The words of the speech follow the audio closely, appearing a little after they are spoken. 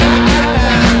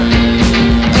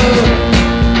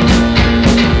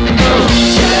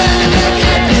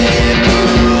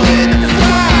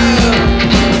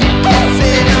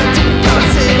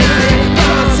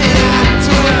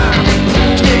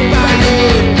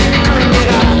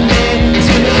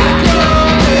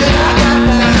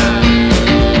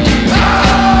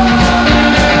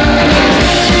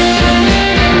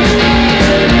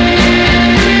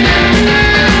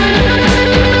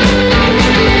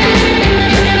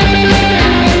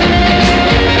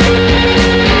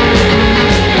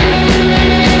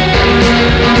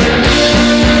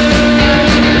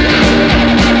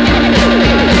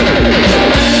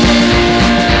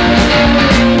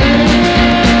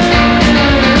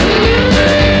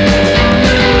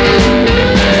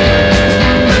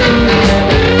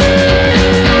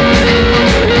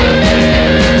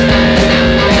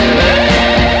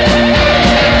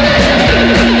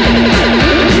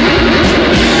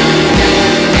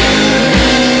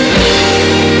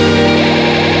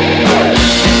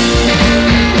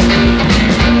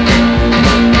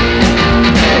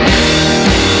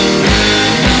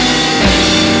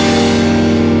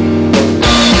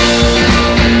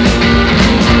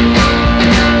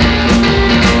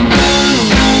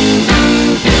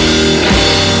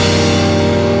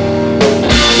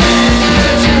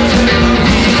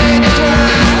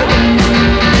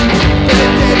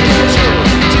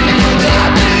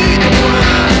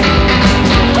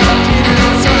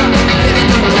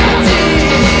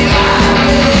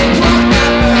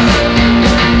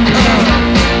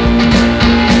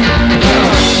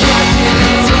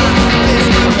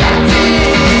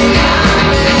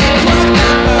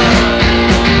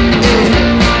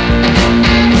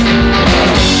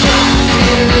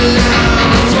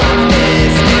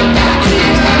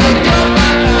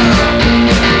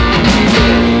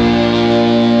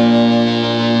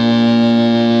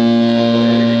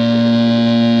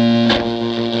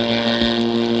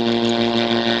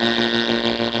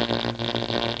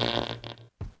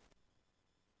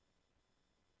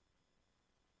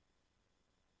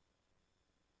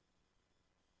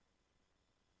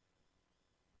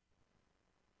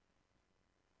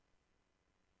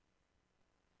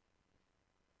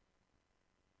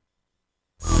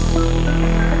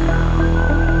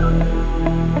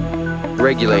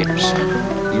Regulators.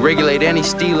 We regulate any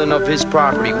stealing of his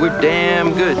property. We're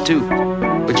damn good, too.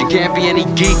 But you can't be any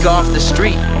geek off the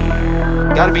street.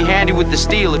 Gotta be handy with the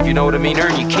steel, if you know what I mean.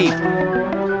 Earn your keep.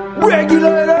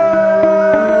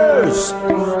 Regulators!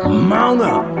 Mount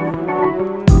up!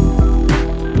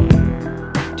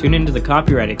 Tune into the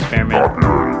Copyright Experiment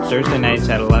Thursday nights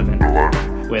at 11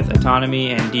 with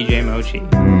Autonomy and DJ Mochi.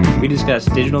 We discuss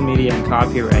digital media and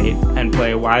copyright and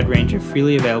play a wide range of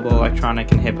freely available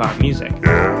electronic and hip-hop music.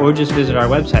 Or just visit our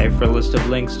website for a list of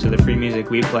links to the free music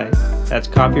we play. That's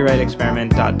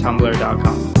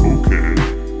copyrightexperiment.tumblr.com. Okay.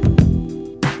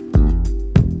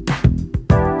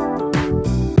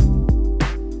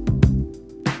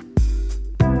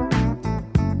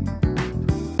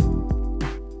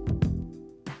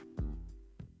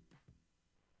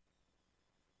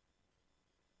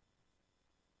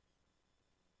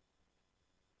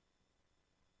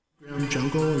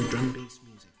 Jungle and drum bass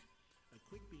music. A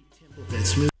quick beat tempo that's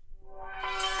smooth.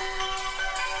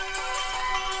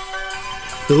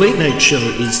 The Late Night Show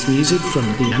is music from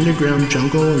the underground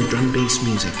jungle and drum bass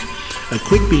music. A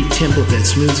quick beat tempo that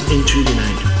smooths into the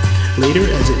night. Later,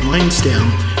 as it winds down,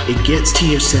 it gets to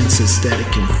your senses that it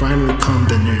can finally calm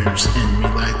the nerves and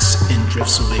relax and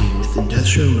drifts away with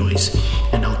industrial noise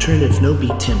and alternative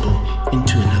no-beat tempo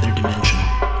into another dimension.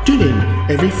 Tune in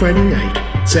every Friday night,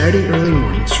 Saturday early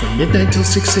mornings from midnight till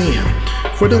 6 a.m.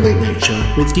 for The Late Night Show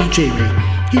with DJ Ray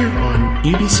here on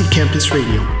UBC Campus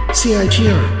Radio,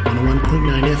 CITR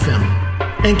 101.9 FM.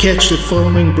 And catch the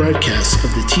following broadcasts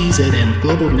of the TZN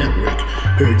Global Network,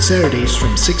 heard Saturdays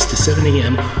from 6 to 7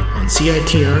 a.m. on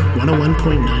CITR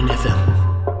 101.9 FM.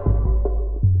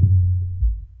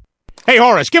 Hey,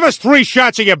 Horace, give us 3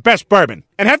 shots of your best bourbon.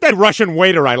 And have that Russian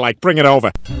waiter I like bring it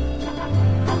over.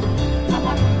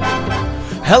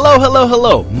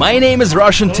 Hello. My name is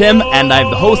Russian Tim, and I'm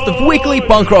the host of weekly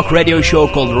punk rock radio show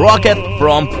called Rocket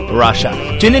from Russia.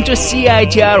 Tune into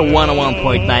CITR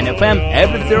 101.9 FM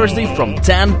every Thursday from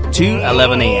 10 to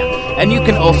 11 a.m. And you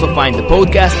can also find the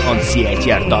podcast on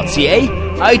CITR.ca,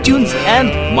 iTunes,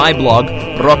 and my blog,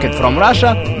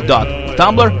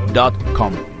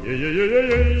 rocketfromrussia.tumblr.com.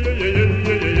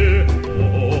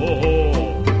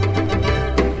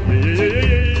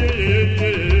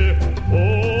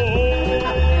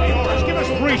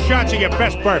 Shots of your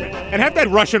best bourbon. And have that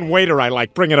Russian waiter I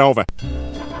like bring it over.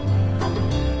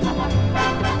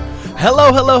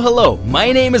 Hello.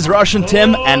 My name is Russian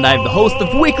Tim, and I'm the host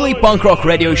of weekly punk rock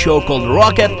radio show called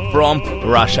Rocket from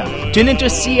Russia. Tune into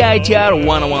CITR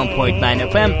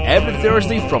 101.9 FM every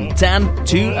Thursday from 10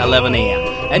 to 11 a.m.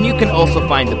 And you can also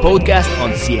find the podcast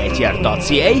on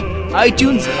CITR.ca,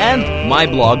 iTunes, and my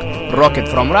blog,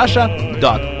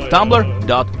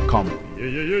 rocketfromrussia.tumblr.com.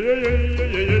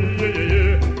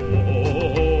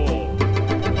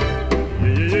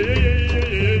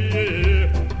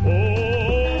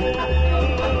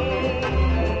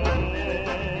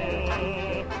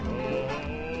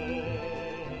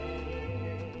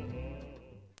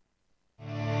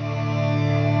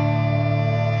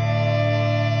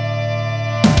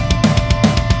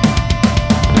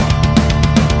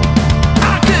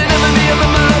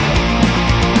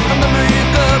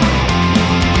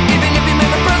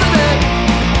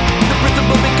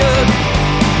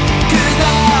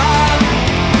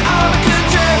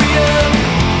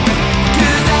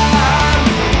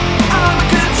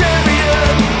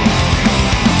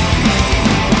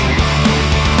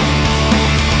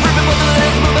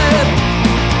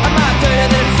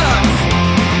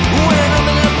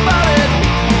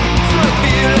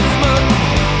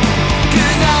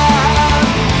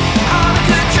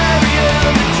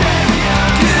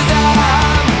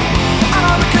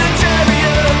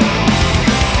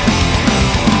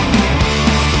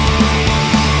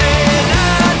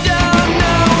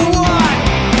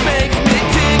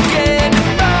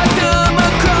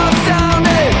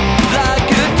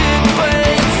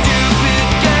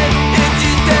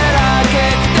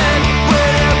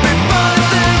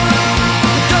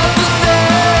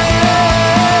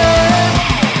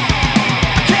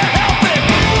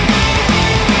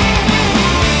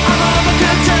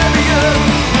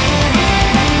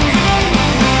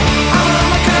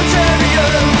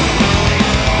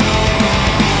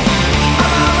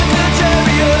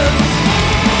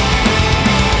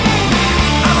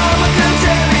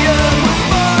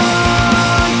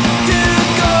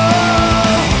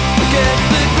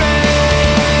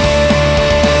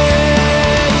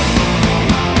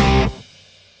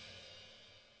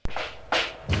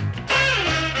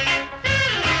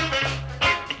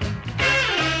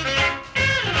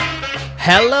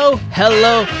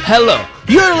 Hello.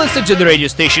 You're listening to the radio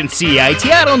station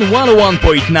CITR on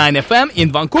 101.9 FM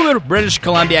in Vancouver, British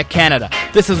Columbia, Canada.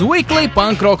 This is weekly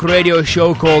punk rock radio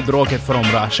show called Rocket from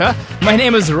Russia. My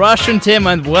name is Russian Tim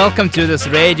and welcome to this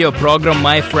radio program,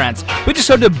 my friends. We just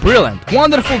heard a brilliant,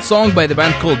 wonderful song by the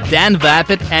band called Dan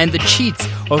Vapid and the Cheats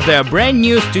of their brand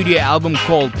new studio album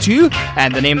called 2,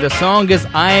 and the name of the song is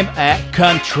I'm a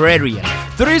Contrarian.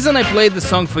 The reason I played the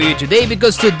song for you today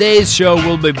because today's show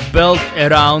will be built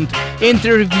around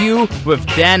interview with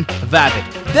Dan Vapid.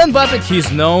 Dan Vapid,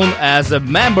 he's known as a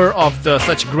member of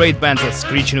such great bands as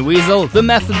Screeching Weasel, The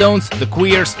Methadones, The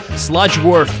Queers,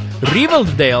 Sludgeworth,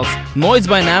 Riverdales, Noise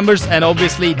by Numbers, and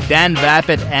obviously Dan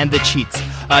Vapid and the Cheats.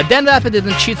 Dan Vapid and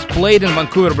the Cheats played in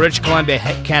Vancouver, British Columbia,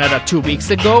 Canada 2 weeks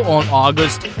ago on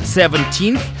August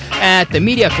 17th at the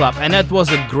Media Club, and that was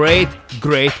a great,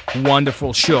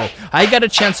 wonderful show. I got a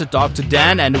chance to talk to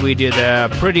Dan and we did a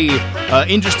pretty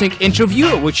interesting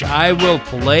interview which I will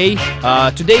play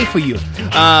today for you.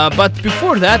 But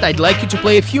before that, I'd like you to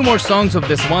play a few more songs of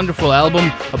this wonderful album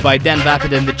by Dan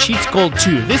Vapid and the Cheats called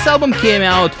 2. This album came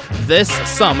out this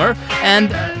summer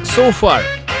and so far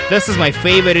this is my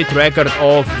favorite record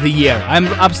of the year. I'm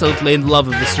absolutely in love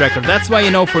with this record. That's why,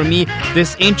 for me,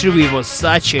 this interview was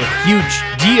such a huge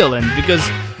deal. And because,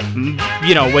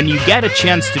 when you get a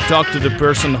chance to talk to the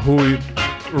person who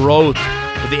wrote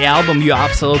the album you're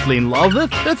absolutely in love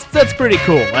with, that's pretty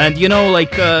cool. And,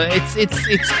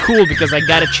 it's cool because I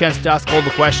got a chance to ask all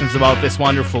the questions about this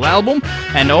wonderful album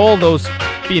and all those,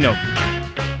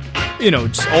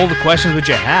 just all the questions which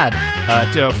I had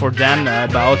for Dan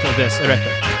about this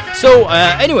record. So,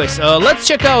 anyways, let's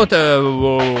check out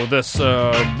this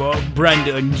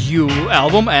brand new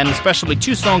album, and especially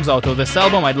 2 songs out of this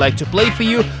album I'd like to play for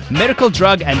you, Miracle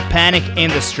Drug and Panic in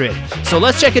the Street. So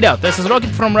let's check it out. This is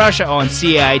Rocket from Russia on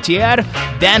CITR,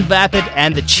 Dan Vapid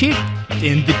and the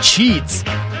Cheats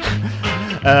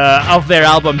of their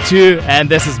album 2, and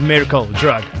this is Miracle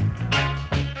Drug.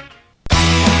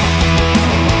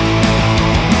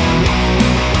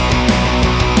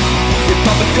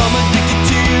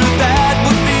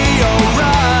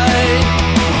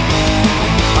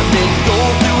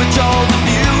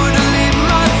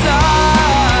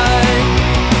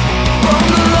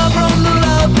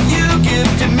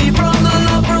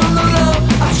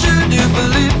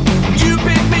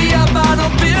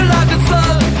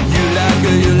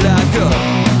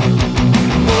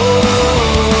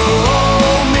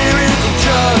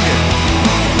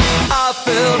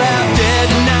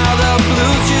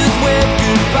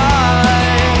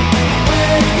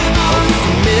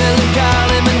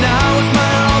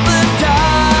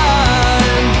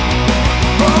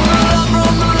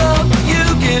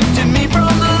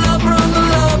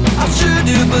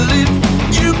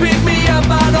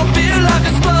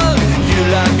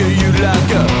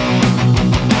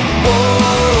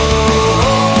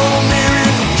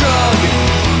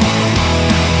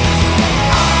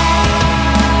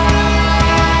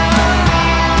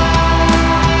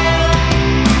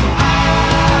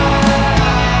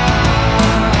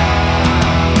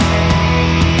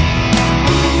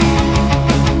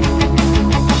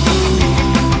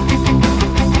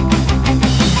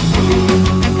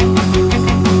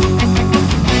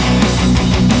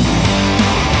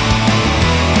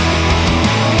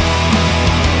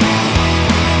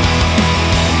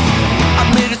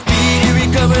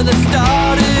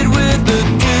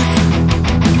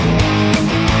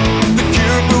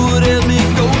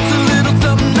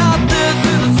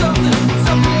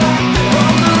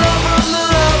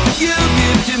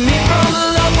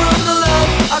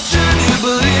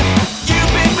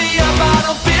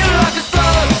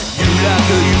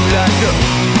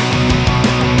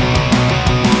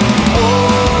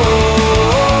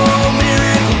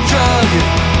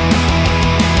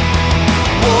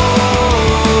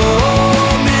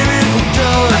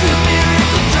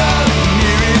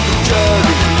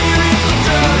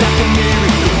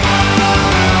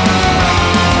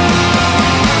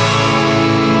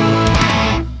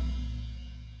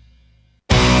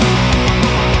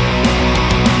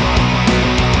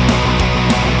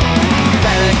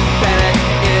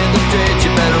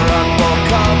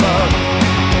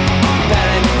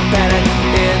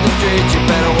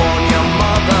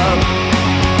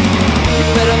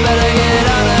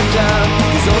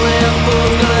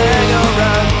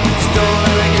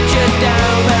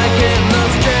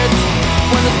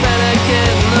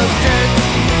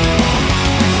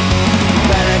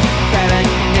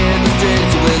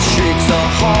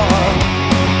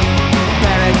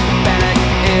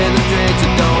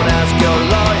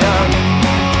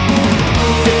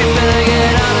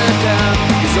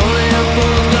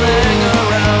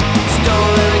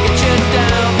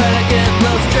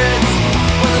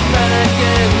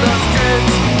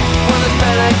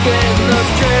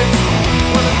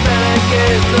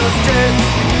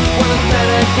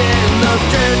 those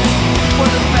tricks. When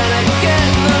it's panic,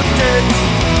 getting those tricks.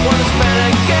 When it's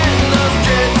panic, getting those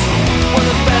tricks. When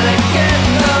it's panic,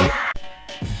 getting them.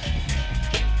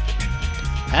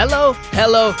 Hello,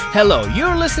 hello, hello.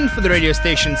 You're listening for the radio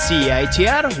station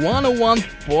CITR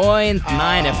 101.9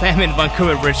 FM in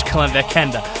Vancouver, British Columbia,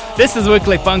 Canada. This is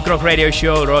weekly punk rock radio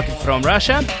show Rocket from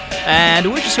Russia.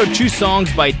 And we just heard two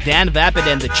songs by Dan Vapid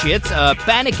and the Chits,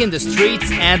 Panic in the Streets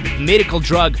and Miracle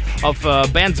Drug of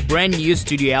band's brand new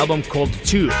studio album called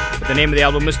 2. But the name of the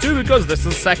album is 2 because this is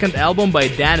the second album by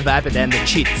Dan Vapid and the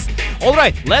Chits.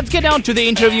 Alright, let's get down to the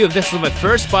interview. This is the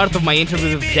first part of my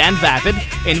interview with Dan Vapid,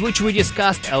 in which we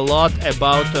discussed a lot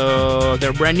about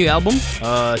their brand new album,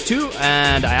 2,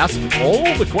 and I asked all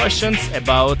the questions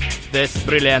about this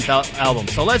brilliant album.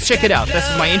 So let's check it out. This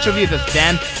is my interview with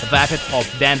Dan Vapid of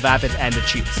Dan Vapid and the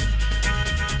Cheats.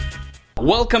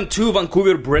 Welcome to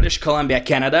Vancouver, British Columbia,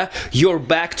 Canada. You're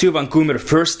back to Vancouver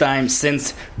first time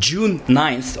since June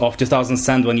 9th of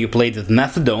 2007 when you played with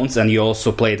Methadones, and you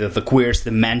also played with the Queers, the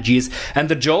Mangies and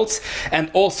the Jolts. And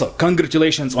also,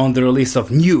 congratulations on the release of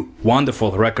new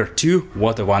wonderful record 2.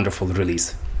 What a wonderful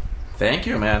release. Thank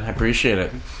you, man. I appreciate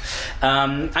it.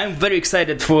 I'm very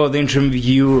excited for the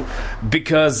interview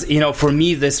because, you know, for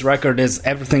me, this record is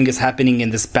everything is happening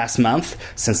in this past month.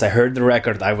 Since I heard the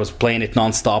record, I was playing it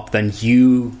nonstop. Then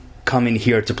you come in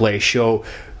here to play a show.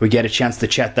 We get a chance to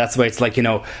chat. That's why it's like, you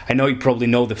know, I know you probably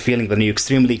know the feeling when you're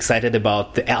extremely excited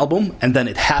about the album, and then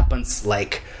it happens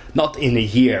like not in a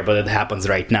year, but it happens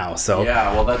right now. So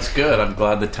yeah, well, that's good. I'm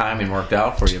glad the timing worked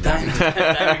out for you, man.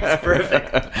 Timing is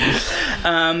perfect.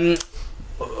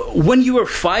 When you were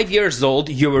 5 years old,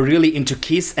 you were really into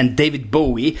Kiss and David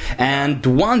Bowie, and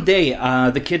one day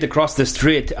the kid across the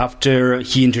street, after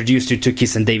he introduced you to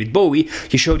Kiss and David Bowie,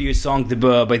 he showed you a song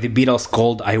by the Beatles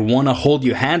called I Wanna Hold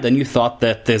Your Hand, and you thought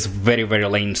that this very, very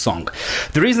lame song.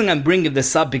 The reason I'm bringing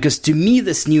this up, because to me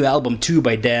this new album 2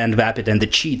 by Dan Vapid and the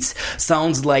Cheats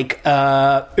sounds like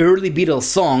early Beatles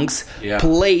songs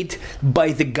played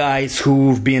by the guys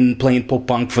who've been playing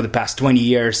pop-punk for the past 20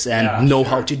 years and know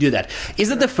how to do that.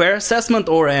 Is it a fair assessment,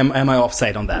 or am I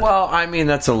offside on that? Well, I mean,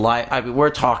 that's a lie. I mean, we're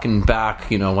talking back,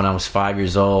 you know, when I was 5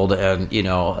 years old, and, you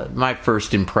know, my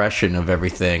first impression of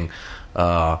everything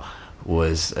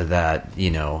was that,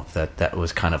 you know, that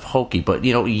was kind of hokey. But,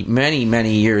 you know,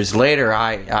 many years later,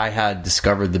 I had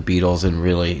discovered the Beatles, and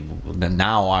really,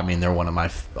 now, I mean, they're one of my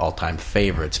all-time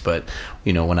favorites. But,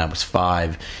 you know, when I was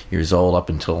 5 years old, up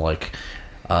until, like,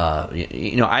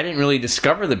 you know, I didn't really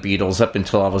discover the Beatles up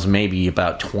until I was maybe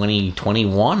about 20,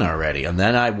 21 already. And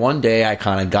then one day I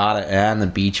kind of got it, and the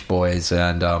Beach Boys.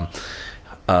 And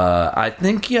I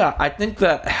think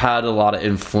that had a lot of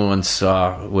influence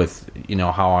with, you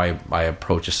know, how I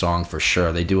approach a song, for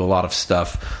sure. They do a lot of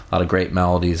stuff, a lot of great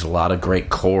melodies, a lot of great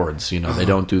chords. You know, they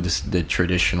don't do the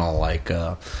traditional, like,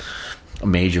 a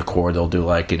major chord. They'll do,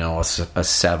 like, you know, a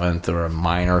seventh or a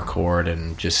minor chord,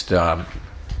 and just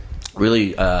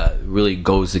really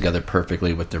goes together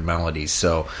perfectly with their melodies.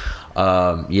 So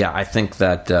I think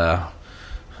that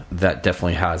that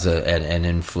definitely has an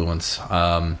influence.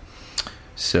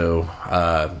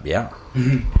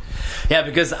 Yeah,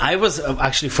 because I was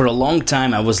actually, for a long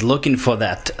time, I was looking for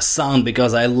that sound,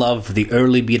 because I love the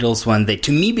early Beatles when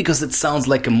to me, because it sounds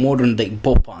like a modern day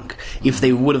pop punk. If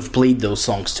they would have played those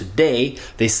songs today,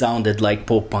 they sounded like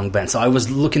pop punk band. So I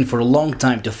was looking for a long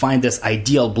time to find this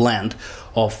ideal blend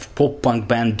of pop punk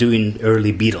band doing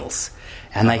early Beatles.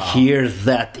 And I hear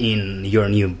that in your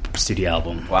new studio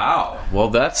album. Wow. Well,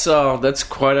 that's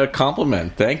quite a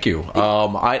compliment. Thank you.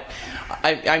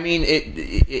 I mean,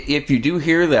 if you do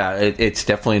hear that, it's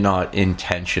definitely not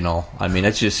intentional. I mean,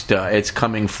 it's just it's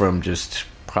coming from just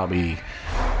probably,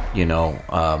 you know.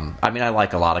 I mean, I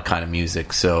like a lot of kind of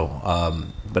music, so.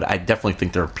 But I definitely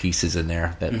think there are pieces in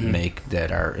there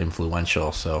that are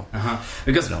influential. So,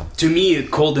 because to me,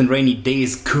 Cold and Rainy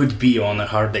Days could be on A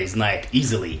Hard Day's Night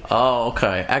easily. Oh,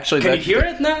 okay. Actually, can you hear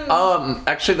it now?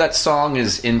 Actually, that song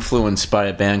is influenced by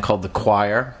a band called The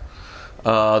Choir.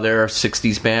 They're a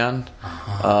 60s band.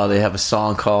 They have a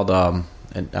song called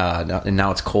and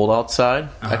Now It's Cold Outside.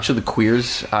 Actually, the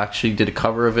Queers actually did a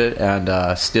cover of it, and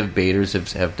Stiv Bators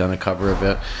have done a cover of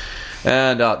it.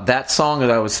 And that song, that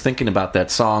I was thinking about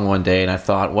that song one day, and I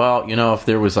thought, well, you know, if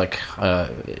there was like,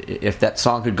 if that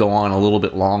song could go on a little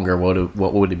bit longer,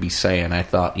 what would it be saying? I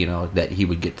thought, you know, that he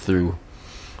would get through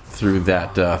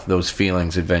that those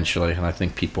feelings eventually, and I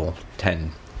think people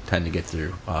tend to get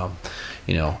through,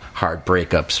 you know, hard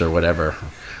breakups or whatever,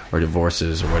 or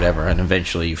divorces or whatever, and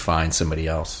eventually you find somebody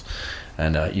else.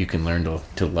 and you can learn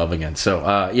to love again.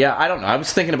 So yeah, I don't know. I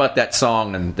was thinking about that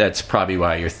song, and that's probably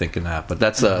why you're thinking that. But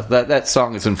that's that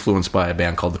song is influenced by a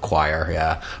band called The Choir,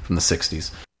 yeah, from the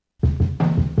 '60s.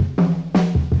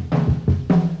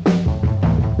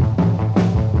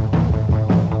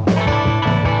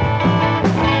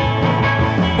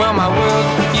 Well, my world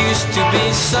used to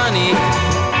be sunny,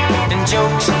 and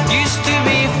jokes used to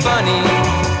be funny,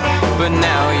 but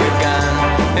now you're gone,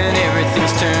 and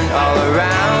everything's turned all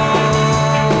around.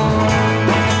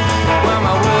 Well,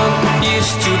 my world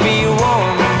used to be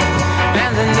warm,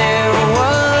 and then there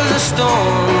was a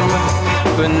storm,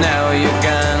 but now you're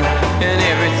gone, and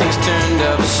everything's turned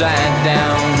upside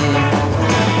down.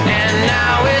 And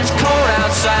now it's cold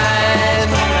outside,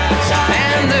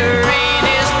 and the rain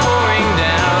is pouring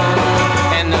down,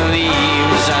 and the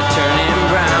leaves are turning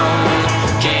brown.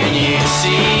 Can you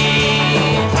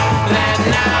see that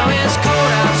now it's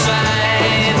cold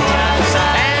outside,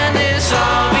 and it's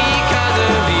all because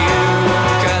of you,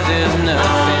 'cause there's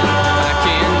nothing I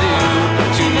can do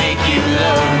to make you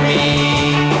love me.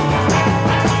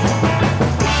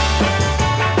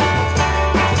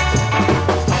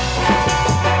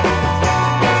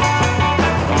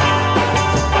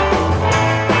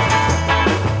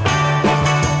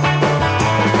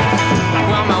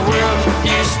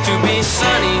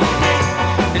 Sunny,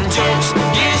 and jokes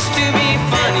used to be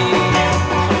funny,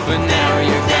 but now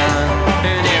you're gone,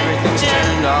 and everything's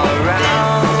turned all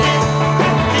around.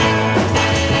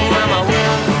 Well, my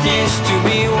world used to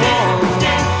be warm,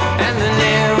 and then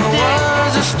there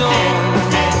was a storm,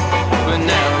 but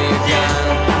now you're gone,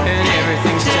 and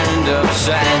everything's turned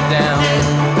upside down.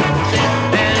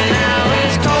 And now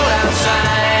it's cold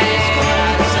outside,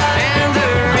 and the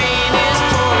rain is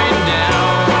pouring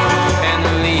down, and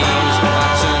the leaves are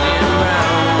turning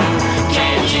brown.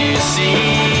 Can't you see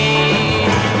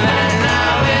that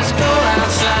now it's cold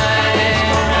outside,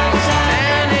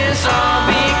 and it's all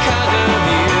because of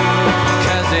you,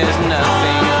 'cause there's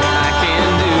nothing I can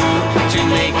do to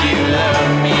make you love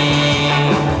me.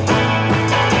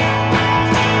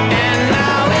 And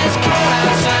now it's cold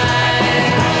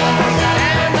outside,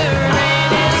 and the rain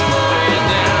is pouring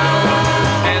down,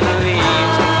 and the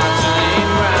leaves are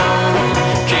turning brown.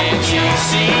 Can't you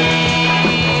see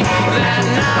that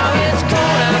now it's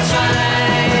cold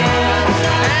outside,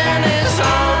 and it's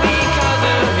all because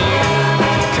of you,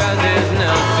 'cause there's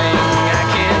nothing I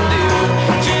can do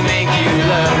to make you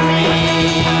love me,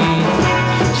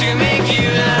 to make you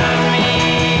love me,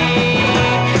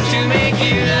 to make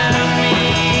you love me,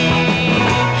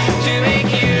 to make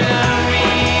you love me.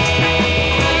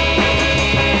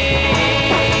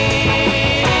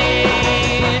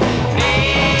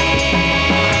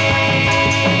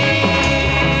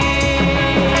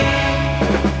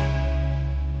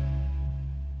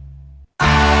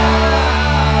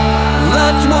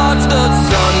 Let's watch the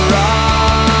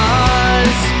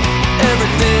sunrise.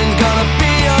 Everything's gonna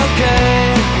be okay.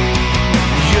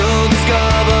 You'll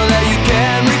discover that you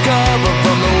can recover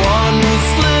from the one who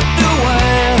slipped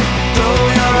away. Throw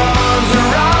your arms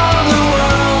around the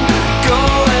world. Go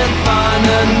and find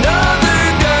another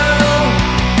girl.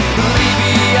 Leave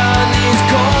behind these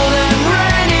cold and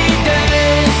rainy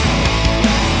days.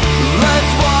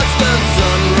 Let's watch the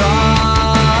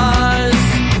sunrise,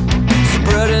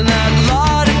 spreading that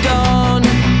light of dawn.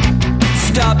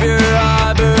 Stop your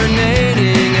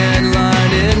hibernating and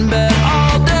lie in bed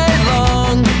all day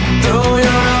long. Throw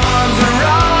your arms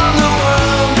around the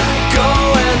world. Go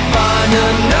and find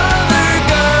another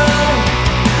girl.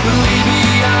 Leave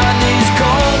behind these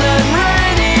cold and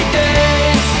rainy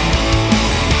days.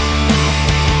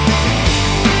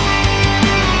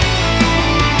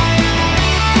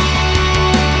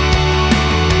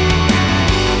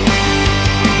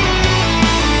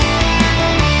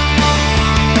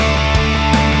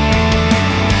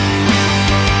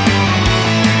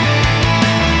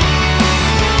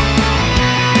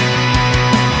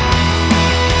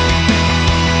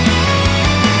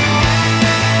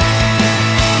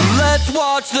 Let's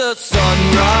watch the sunrise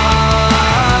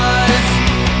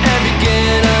and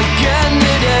begin again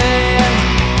today.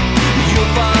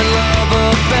 You'll find love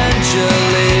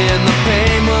eventually, and the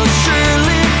pain will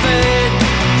surely fade.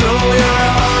 Throw your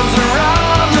arms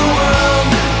around the world.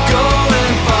 Go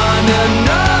and find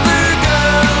another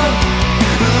girl.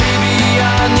 Leave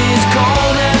behind these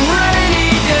cold and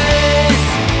rainy days.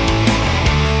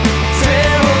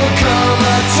 There will come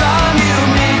a time you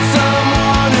meet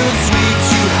someone who sweeps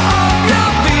you off your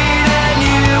feet, and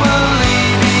you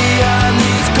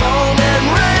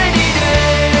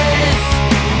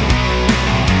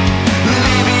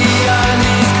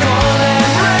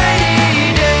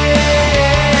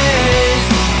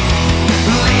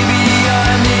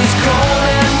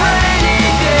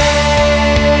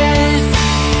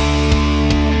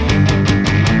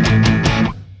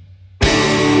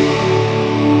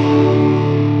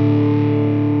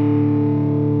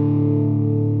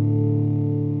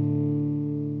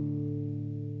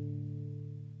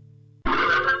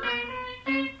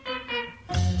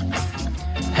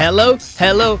hello,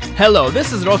 hello, hello.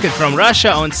 This is Rocket from Russia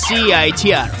on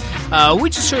CITR. We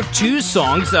just heard two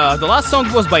songs. The last song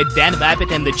was by Dan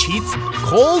Vapid and the Cheats,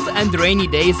 Cold and Rainy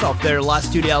Days of their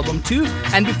last studio album too.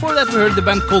 And before that we heard the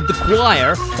band called The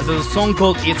Choir. There's a song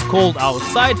called It's Cold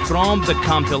Outside from the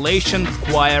compilation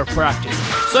Choir Practice.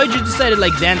 So I just decided,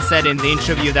 like Dan said in the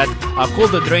interview, that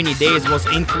Cold and Rainy Days was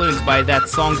influenced by that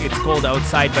song It's Cold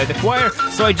Outside by The Choir.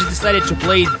 So I just decided to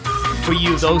play for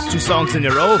you those two songs in a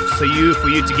row, for you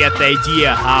to get the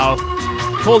idea how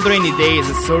Cold Rainy Days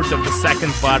is sort of the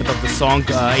second part of the song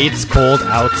It's Cold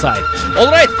Outside.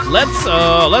 Alright,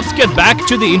 let's get back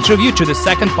to the interview, to the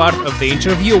second part of the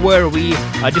interview, where we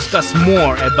discuss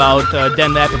more about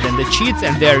Dan Vapid and the Cheats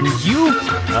and their new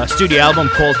studio album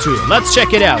called 2. Let's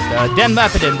check it out. Dan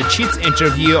Vapid and the Cheats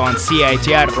interview on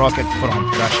CITR Rocket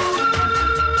from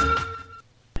Russia.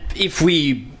 If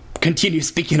we continue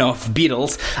speaking of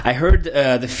Beatles, I heard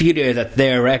the theory that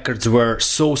their records were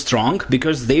so strong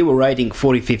because they were writing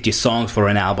 40-50 songs for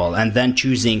an album and then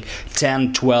choosing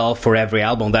 10-12 for every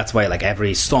album. That's why like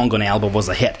every song on the album was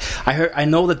a hit. I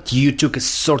know that you took a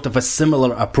sort of a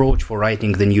similar approach for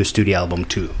writing the new studio album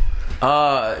too.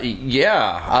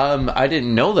 Yeah. I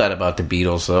didn't know that about the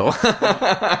Beatles, though.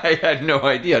 I had no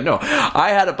idea. No, I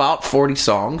had about 40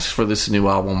 songs for this new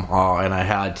album, and I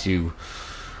had to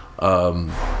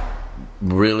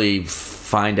really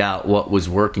find out what was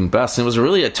working best. And it was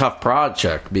really a tough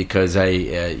project because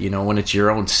when it's your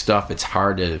own stuff, it's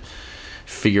hard to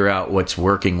figure out what's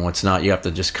working, what's not. You have to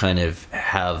just kind of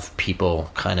have people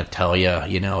kind of tell you,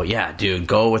 yeah, dude,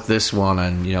 go with this one,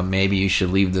 and maybe you should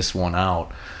leave this one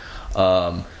out.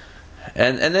 And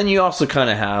then you also kind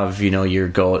of have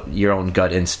your own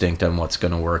gut instinct on what's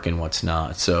going to work and what's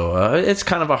not. So it's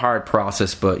kind of a hard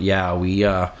process, but yeah,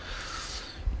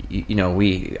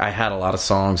 I had a lot of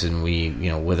songs, and we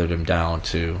withered them down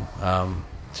to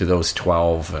those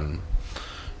 12, and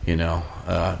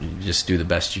just do the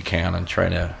best you can and try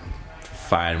to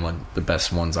find what the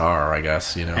best ones are, I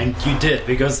guess. And you did,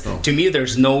 because to me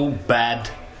there's no bad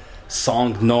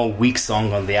song, no weak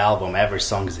song on the album. Every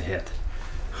song is a hit.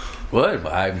 Good.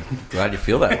 I'm glad you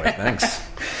feel that way. Thanks.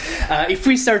 If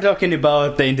we start talking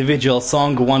about the individual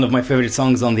song, one of my favorite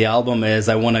songs on the album is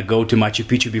I Want to Go to Machu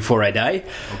Picchu Before I Die.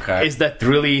 Okay. Is that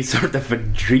really sort of a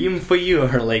dream for you,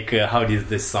 or like how did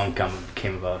this song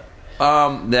came about?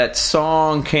 That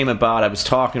song came about, I was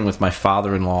talking with my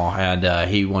father-in-law, and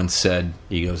he once said,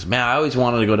 he goes, man, I always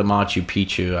wanted to go to Machu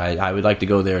Picchu. I would like to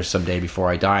go there someday before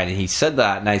I die. And he said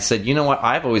that, and I said, you know what,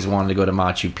 I've always wanted to go to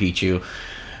Machu Picchu.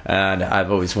 And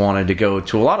I've always wanted to go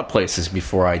to a lot of places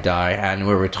before I die. And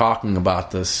we were talking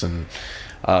about this, and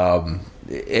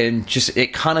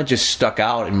it kind of just stuck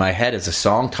out in my head as a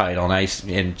song title.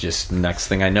 And just next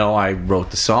thing I know, I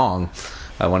wrote the song.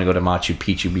 I want to go to Machu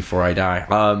Picchu before I die.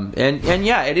 And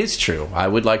yeah, it is true. I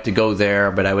would like to go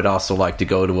there, but I would also like to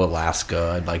go to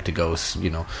Alaska. I'd like to go,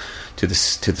 to the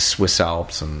Swiss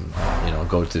Alps, and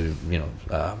go to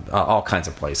all kinds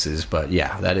of places. But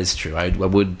yeah, that is true. I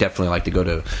would definitely like to go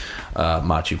to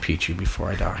Machu Picchu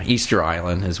before I die. Easter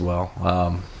Island as well.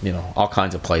 All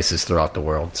kinds of places throughout the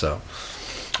world. So,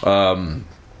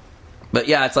 but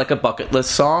yeah, it's like a bucket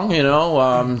list song.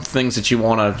 Things that you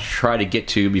want to try to get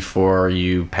to before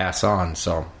you pass on.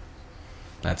 So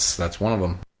that's one of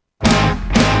them.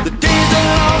 The days are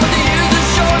long, but the years are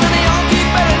short, and they all keep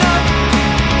adding up.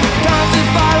 Times is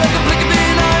by like a flick of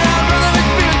an eye. I'd rather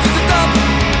experience the stuff.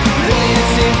 Lately it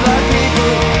seems like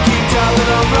people keep dropping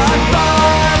off like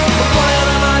flies. I'm flying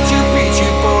on Machu Picchu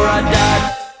before I die.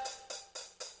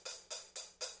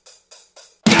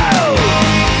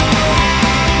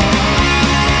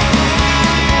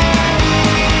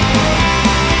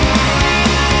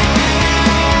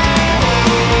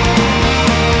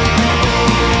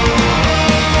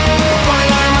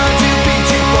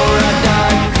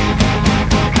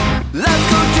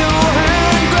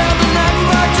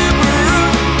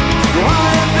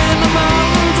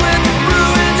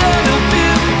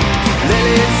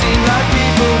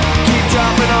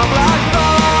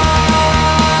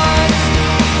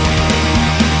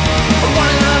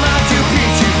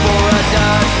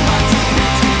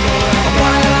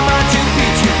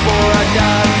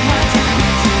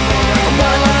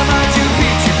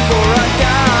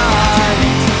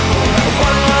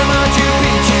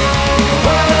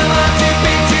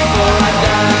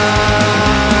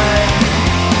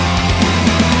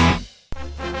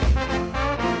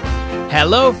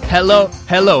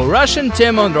 Hello, Russian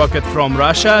Tim on Rocket from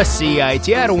Russia,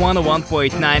 CITR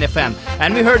 101.9 FM.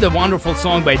 And we heard a wonderful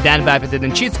song by Dan Vapid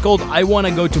and Cheats called I Want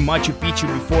to Go to Machu Picchu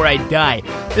Before I Die.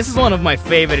 This is one of my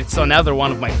favorites, another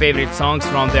one of my favorite songs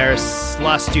from their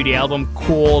last studio album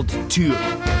called 2.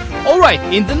 Alright,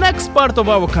 in the next part of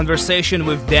our conversation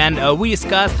with Dan, we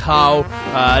discussed how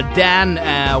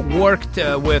Dan worked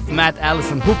with Matt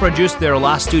Allison, who produced their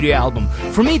last studio album.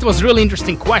 For me, it was a really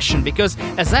interesting question because,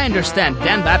 as I understand,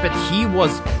 Dan Vapid, he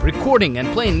was recording and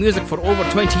playing music for over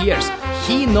 20 years.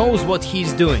 He knows what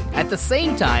he's doing. At the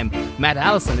same time, Matt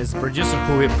Allison is a producer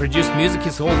who produced music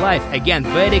his whole life. Again,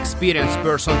 very experienced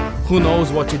person who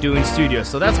knows what to do in studio.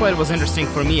 So that's why it was interesting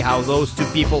for me how those two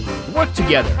people work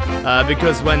together.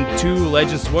 Because when two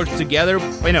legends work together,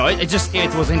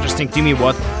 it was interesting to me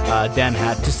what Dan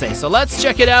had to say. So let's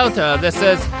check it out. This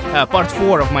is part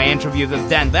 4 of my interview with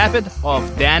Dan Vapid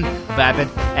of Dan Vapid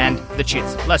and the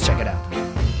Cheats. Let's check it out.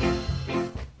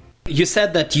 You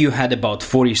said that you had about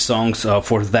 40 songs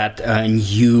for that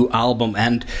new album,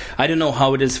 and I don't know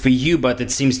how it is for you, but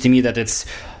it seems to me that it's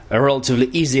relatively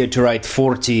easier to write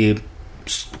 40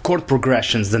 chord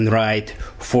progressions than write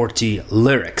 40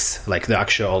 lyrics, like the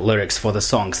actual lyrics for the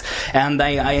songs. And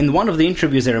I in one of the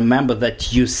interviews, I remember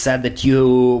that you said that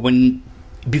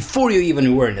before you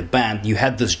even were in a band, you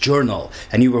had this journal,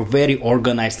 and you were very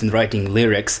organized in writing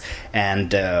lyrics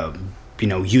and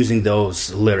using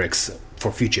those lyrics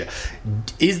for future.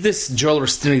 Is this journal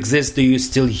still exist? Do you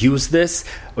still use this,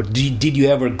 or did you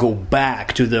ever go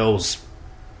back to those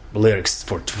lyrics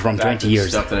from 20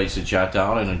 years? Stuff that I used to jot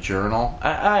down in a journal.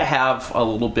 I have a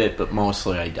little bit, but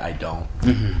mostly I don't.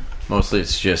 Mm-hmm. Mostly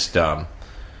it's just.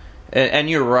 And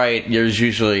you're right. There's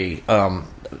usually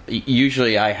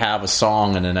I have a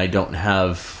song and then I don't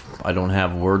have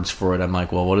words for it. I'm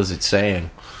like, well, what is it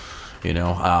saying?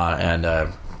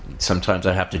 Sometimes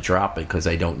I have to drop it because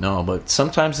I don't know. But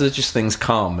sometimes there's just things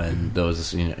come, and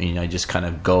those, I just kind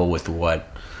of go with what.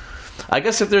 I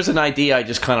guess if there's an idea, I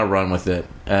just kind of run with it,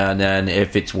 and then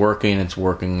if it's working, it's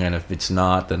working, and if it's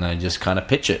not, then I just kind of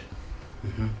pitch it.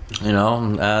 Mm-hmm.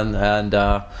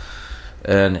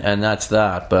 And that's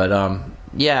that. But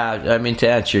to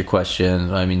answer your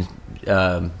question,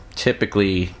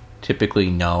 typically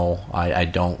no, I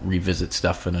don't revisit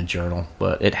stuff in a journal,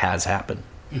 but it has happened.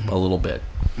 Mm-hmm. A little bit.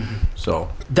 Mm-hmm. So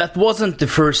that wasn't the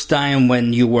first time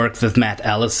when you worked with Matt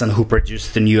Allison, who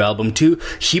produced the new album too.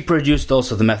 He produced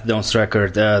also the Methadone's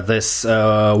record, This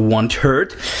Won't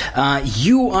Hurt.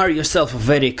 You are yourself a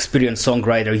very experienced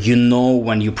songwriter. You know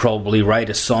when you probably write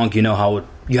a song, you know how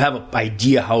you have an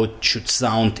idea how it should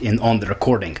sound on the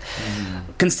recording.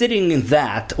 Considering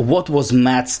that, what was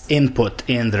Matt's input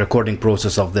in the recording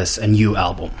process of this new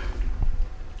album?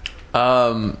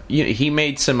 He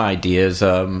made some ideas.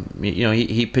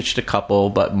 He pitched a couple,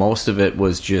 but most of it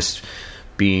was just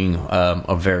being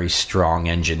a very strong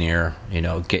engineer.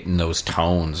 Getting those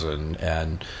tones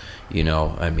and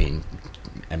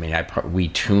we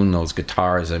tune those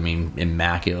guitars.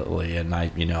 Immaculately, and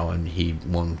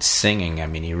when singing,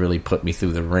 he really put me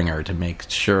through the ringer to make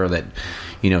sure that,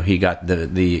 he got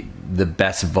the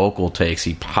best vocal takes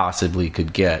he possibly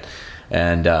could get.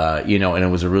 And and it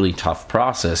was a really tough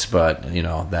process, but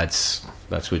that's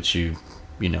what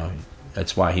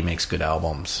that's why he makes good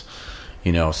albums,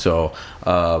 So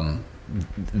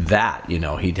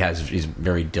he's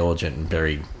very diligent and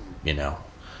very,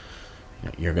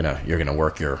 you're gonna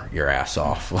work your ass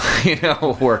off,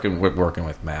 working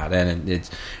with Matt, and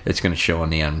it's gonna show in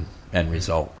the end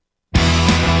result. I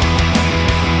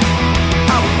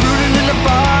was rooting in the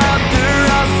bar after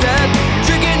I said,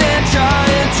 drinking and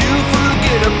trying to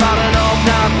forget about an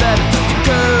off-night that had just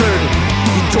occurred.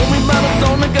 You told me about a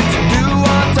song that got you through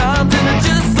our times, and it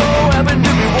just so happened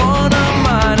to be one of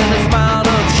mine. And I smiled,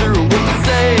 unsure what to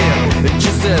say. It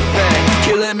just said thanks,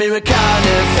 killing me with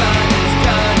kindness,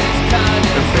 kindness.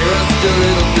 And fair and still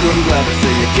little, still I'm glad to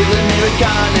say you're killing me with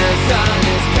kindness,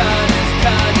 kindness.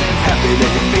 Happy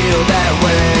that you feel that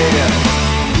way.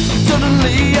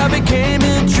 Suddenly I became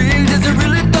intrigued, as I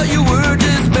really thought you were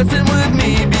just messing with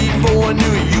me before I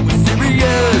knew you were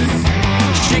serious.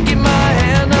 Shaking my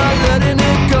hand, not letting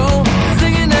it go,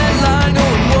 singing that line,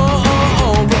 going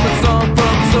whoa, from a song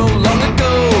from so long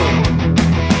ago.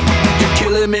 You're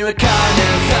killing me with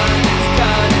kindness,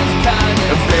 kindness.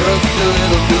 A pharaoh still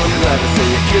little, still I'm glad to say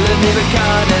you're killing me with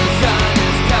kindness,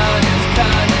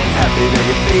 kindness. Happy that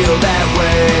you feel that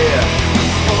way.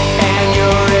 And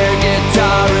your air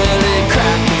guitar really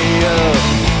cracked me up.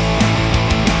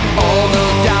 All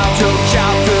those dial choke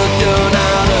chops are done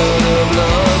out of the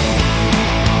blood.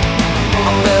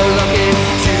 I felt lucky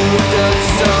to have touched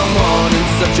someone in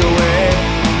such a way,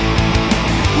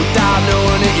 without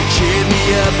knowing that you cheered me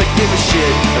up and give a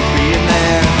shit of being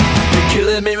there. You're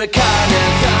killing me with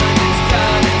kindness, kindness.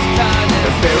 A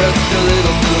fair still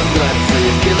little, still I'm glad to say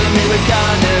you're killing me with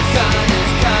kindness, kindness.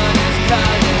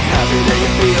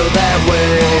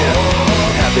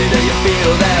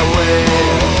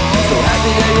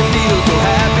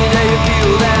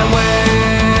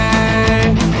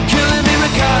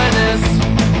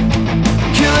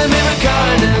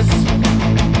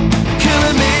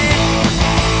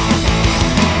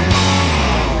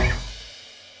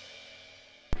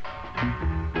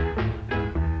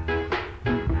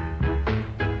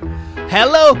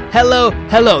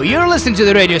 Hello. You're listening to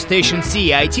the radio station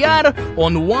CITR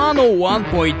on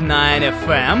 101.9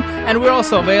 FM, and we're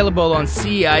also available on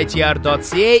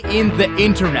CITR.ca in the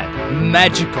internet.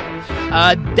 Magical.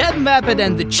 Dead Vapid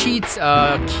and the Cheats,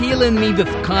 Killing Me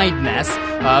With Kindness.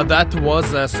 That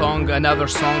was another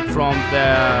song from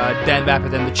the Dead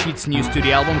Vapid and the Cheats new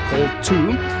studio album called 2.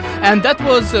 And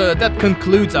that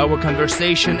concludes our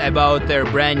conversation about their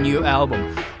brand new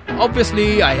album.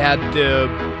 Obviously, I had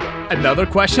another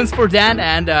questions for Dan,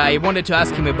 and I wanted to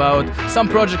ask him about some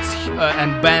projects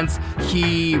and bands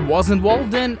he was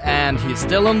involved in and he's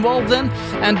still involved in.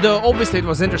 And obviously it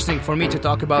was interesting for me to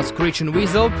talk about Screechin'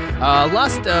 Weasel.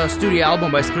 Last studio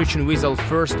album by Screechin' Weasel,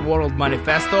 First World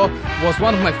Manifesto, was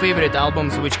one of my favorite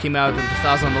albums, which came out in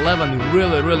 2011.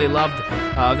 Really loved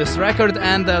this record,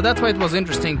 and that's why it was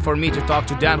interesting for me to talk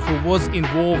to Dan, who was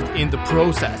involved in the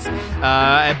process,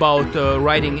 about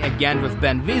writing again with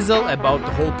Ben Weasel, about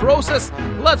the whole process.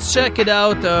 Let's check it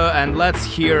out, and let's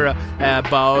hear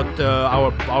about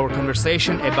our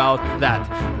conversation about that.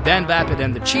 Dan Vapid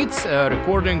and the Cheats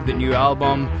recording the new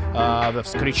album of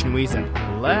Screechin' Weasel.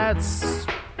 Let's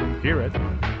hear it.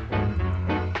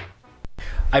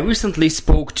 I recently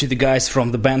spoke to the guys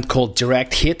from the band called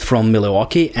Direct Hit from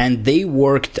Milwaukee, and they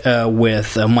worked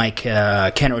with Mike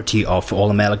Kennerty of All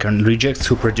American Rejects,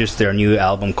 who produced their new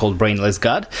album called Brainless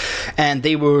God, and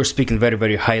they were speaking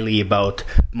very highly about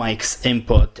Mike's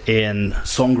input in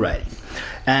songwriting.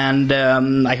 And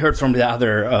I heard from the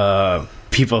other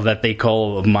people that they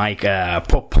call Mike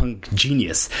pop punk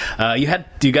genius. You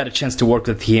got a chance to work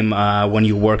with him when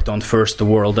you worked on First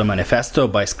World Manifesto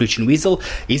by Screechin' Weasel.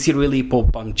 Is he really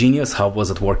pop punk genius? How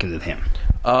was it working with him?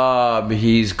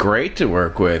 He's great to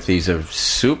work with. He's a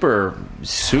super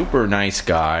nice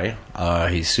guy.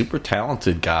 He's super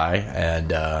talented guy,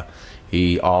 and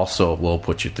he also will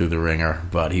put you through the ringer.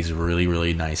 But he's a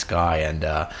really nice guy, and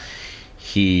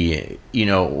he,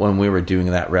 when we were doing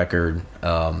that record,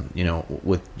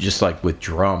 with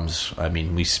drums, I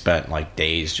mean, we spent like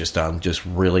days just on just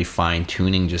really fine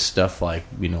tuning just stuff like,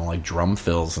 like drum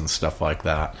fills and stuff like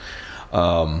that.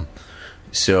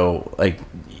 So like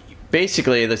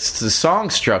basically the song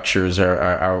structures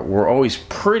were always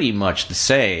pretty much the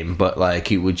same, but like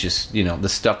he would just, the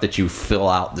stuff that you fill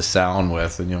out the sound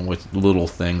with, with little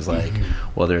things like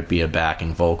whether it be a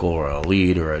backing vocal or a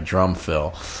lead or a drum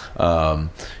fill,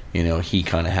 he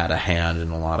kind of had a hand in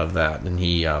a lot of that, and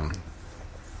he,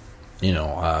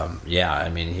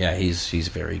 he's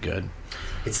very good.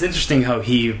 It's interesting how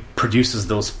he produces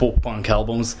those pop punk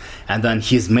albums, and then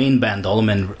his main band, All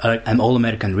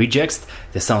American Rejects,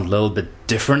 they sound a little bit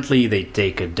differently. They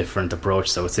take a different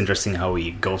approach, so it's interesting how he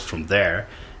goes from there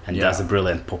and does a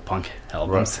brilliant pop punk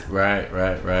albums. Right.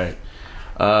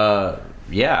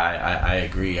 I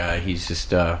agree. He's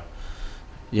just,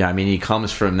 he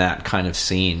comes from that kind of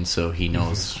scene, so he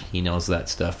knows that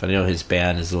stuff. I know his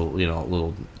band is a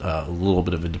little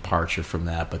bit of a departure from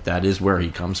that, but that is where he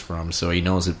comes from, so he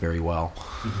knows it very well.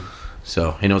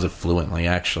 So he knows it fluently,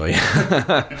 actually. He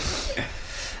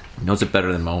knows it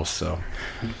better than most. So.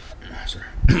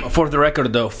 For the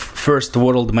record of First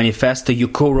World Manifesto, you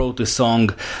co-wrote the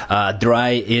song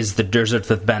Dry is the Desert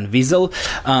with Ben Weasel.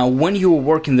 When you were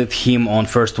working with him on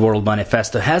First World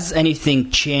Manifesto, has anything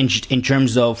changed in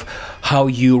terms of how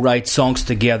you write songs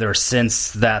together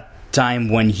since that time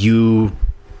when you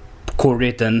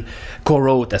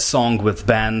co-wrote a song with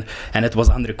Ben, and it was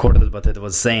unrecorded, but it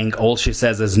was saying all she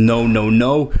says is no,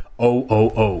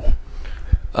 oh.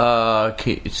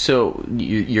 Okay, so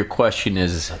your question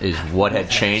is what had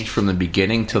changed from the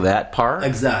beginning to that part?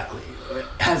 Exactly.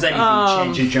 Has anything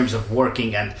changed in terms of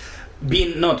working and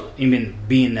being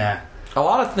a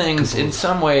lot of things composer. In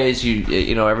some ways,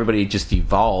 everybody just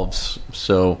evolves.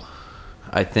 So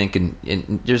I think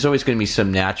in there's always going to be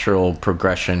some natural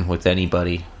progression with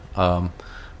anybody.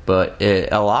 But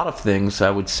a lot of things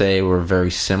I would say were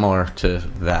very similar to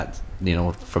that.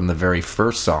 From the very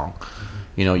first song.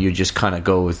 You just kind of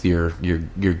go with your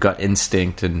gut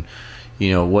instinct and,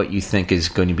 what you think is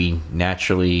going to be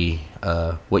naturally,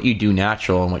 what you do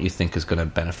natural and what you think is going to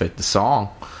benefit the song.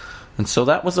 And so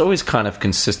that was always kind of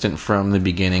consistent from the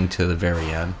beginning to the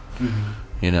very end,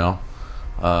 and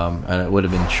it would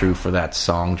have been true for that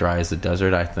song, Dry as the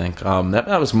Desert, I think.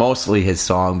 That was mostly his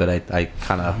song, but I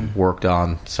kind of worked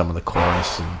on some of the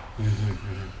chorus and,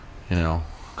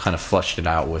 kind of flushed it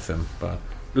out with him, but...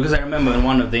 Because I remember in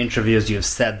one of the interviews you've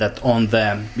said that on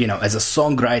the, as a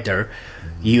songwriter,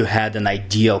 you had an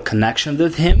ideal connection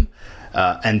with him,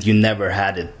 and you never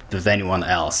had it with anyone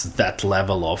else, that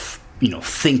level of,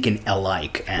 thinking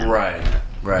alike. And Right.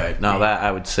 Now that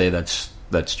I would say that's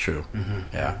true.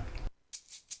 Yeah.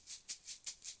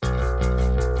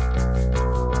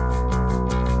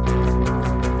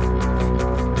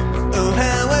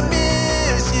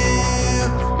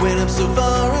 so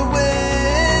far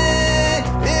away.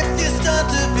 If you start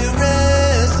to feel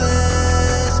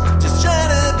restless, just try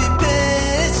to be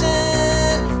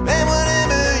patient. And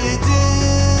whatever you do,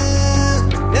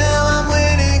 now I'm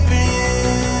waiting for you.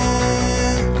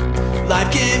 Life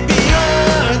can be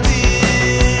hard,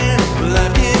 dear.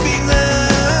 Life can be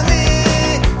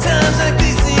lonely. Times like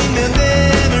these seem to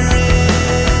never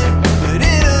end, but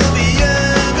it'll be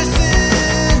over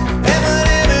soon. And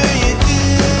whatever you do,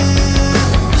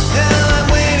 now I'm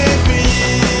waiting for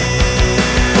you.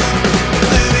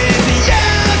 Blue is the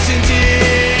ocean,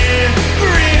 dear.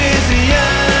 Green is the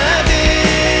ivy.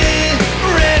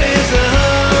 Red is the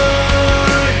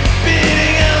heart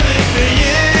beating only for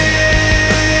you.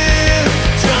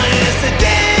 Dry as the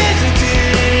desert,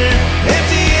 dear.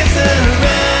 Empty as the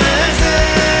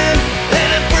horizon. And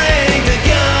I'm praying to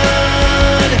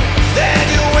God that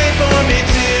you'll wait for me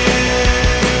too.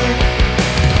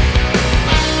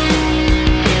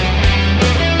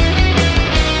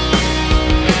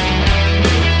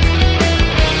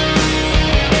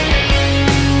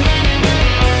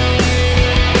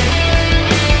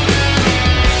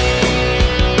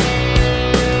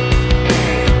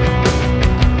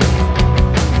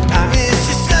 I miss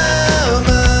you so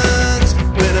much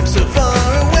when I'm so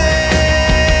far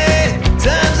away.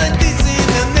 Times like these seem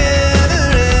to never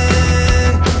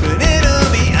end, but it'll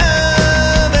be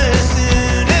over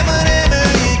soon. And whatever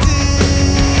you do,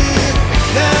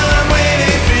 now I'm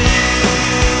waiting for you.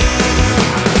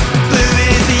 Blue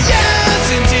is the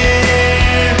ocean,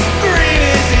 dear. Green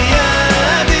is the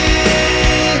ivy.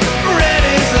 Red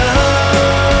is the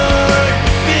heart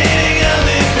beating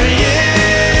only for you.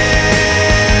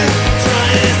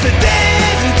 Dry as the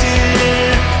desert,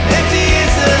 dear. Empty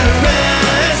as the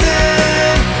horizon.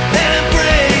 And I'm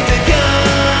praying to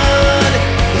God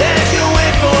that you'll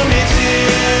wait for me too.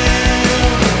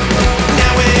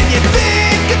 Now when you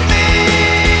think of me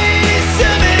so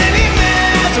many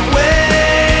miles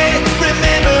away,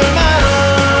 remember my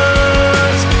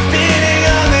heart's beating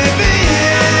only for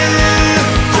you.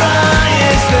 Dry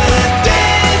as the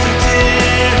desert,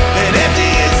 dear, and empty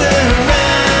as the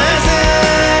horizon.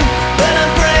 But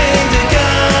I'm praying to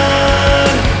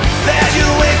God that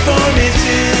you'll wait for me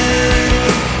too.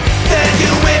 That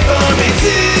you'll wait for me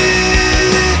too.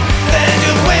 That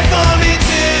you'll wait for me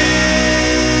too.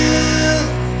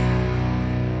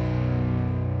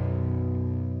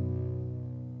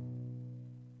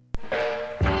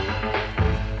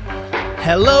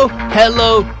 Hello,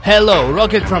 hello, hello.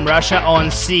 Rocket from Russia on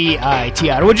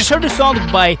CITR. We just heard a song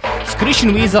by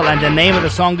Screeching Weasel, and the name of the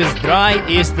song is Dry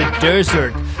is the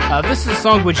Desert. This is a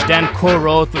song which Dan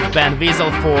co-wrote with Ben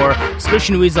Weasel for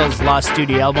Screeching Weasel's last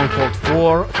studio album called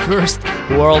First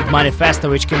World Manifesto,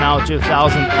 which came out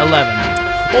 2011.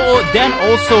 Dan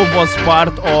also was part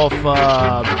of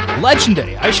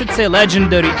legendary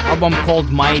album called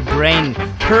My Brain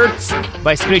Hurts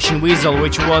by Screeching Weasel,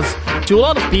 which was, to a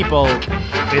lot of people,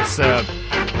 it's a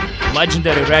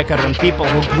legendary record, and people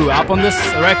who grew up on this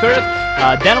record.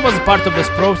 Dan was part of this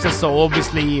process, so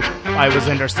obviously I was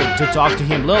interested to talk to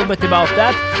him a little bit about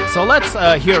that. So let's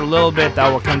hear a little bit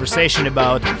our conversation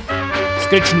about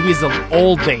Screeching Weasel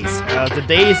old days, the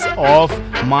days of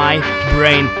My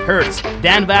Brain Hurts.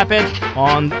 Dan Vapid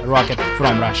on Rocket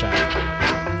from Russia.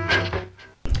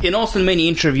 In also many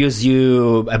interviews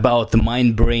about the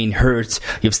Mind Brain Hurts,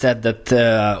 you've said that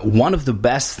one of the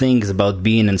best things about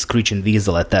being in Screeching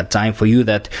Weasel at that time for you,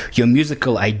 that your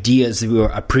musical ideas were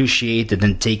appreciated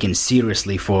and taken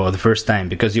seriously for the first time,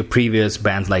 because your previous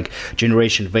bands like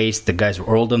Generation Waste, the guys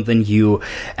were older than you,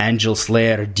 Angel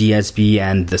Slayer, DSB,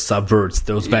 and the Subverts,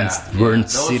 those bands weren't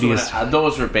serious.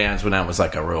 Those were bands when I was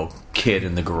like a real kid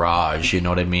in the garage, you know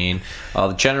what I mean?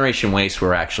 The Generation Waste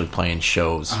were actually playing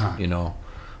shows, you know.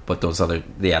 But those other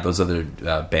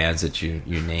bands that you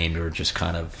named were just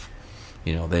kind of,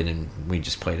 you know, we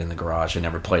just played in the garage. I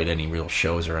never played any real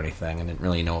shows or anything. I didn't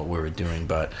really know what we were doing.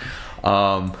 But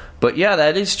yeah,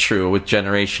 that is true with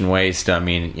Generation Waste. I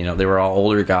mean, you know, they were all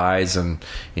older guys, and,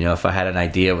 you know, if I had an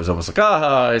idea, it was almost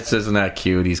like, isn't that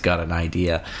cute? He's got an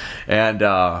idea. And,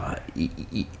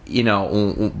 you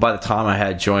know, by the time I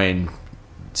had joined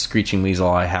Screeching Weasel,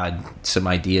 I had some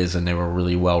ideas, and they were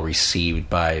really well received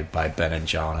by Ben and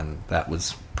John, and that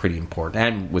was pretty important.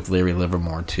 And with Larry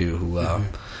Livermore too, who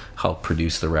helped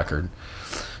produce the record.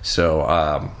 So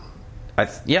I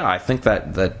think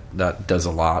that does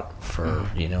a lot for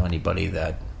you know, anybody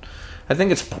that. I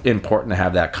think it's important to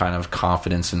have that kind of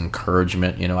confidence and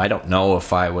encouragement. You know, I don't know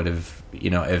if I would have, you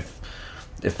know,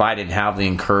 if I didn't have the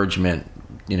encouragement,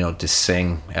 you know, to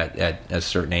sing at a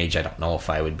certain age, I don't know if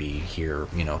I would be here,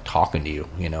 you know, talking to you.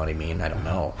 You know what I mean? I don't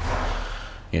know.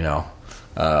 You know,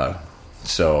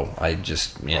 So I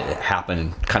just, it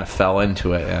happened, kind of fell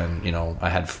into it, and I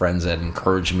had friends that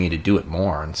encouraged me to do it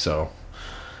more, and so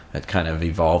it kind of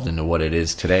evolved into what it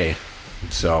is today.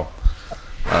 So,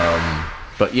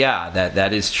 but yeah,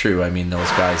 that is true. I mean, those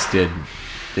guys did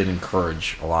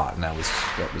encourage a lot, and that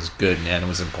was good, and it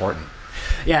was important.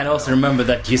 Yeah, and also remember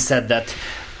that you said that,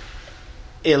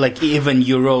 like, even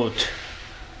you wrote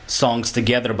songs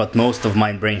together, but most of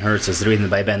Mind Brain Hurts is written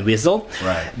by Ben Weasel.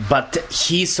 Right. But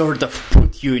he sort of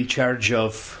put you in charge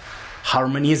of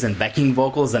harmonies and backing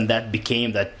vocals, and that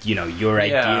became your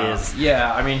ideas.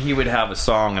 Yeah, I mean, he would have a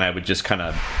song, and I would just kind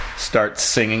of start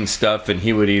singing stuff, and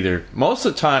he would most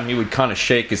of the time he would kind of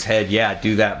shake his head, yeah,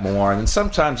 do that more, and then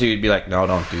sometimes he would be like, no,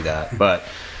 don't do that. But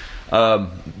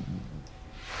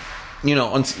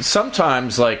and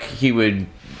sometimes, like,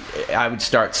 I would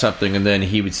start something, and then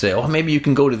he would say, oh, maybe you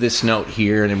can go to this note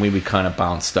here, and then we would kind of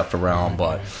bounce stuff around.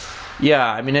 But yeah,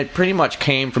 I mean, it pretty much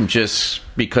came from just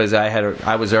because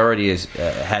I was already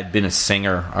had been a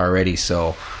singer already,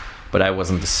 so, but I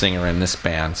wasn't the singer in this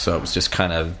band, so it was just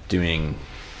kind of doing,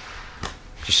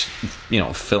 just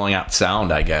filling out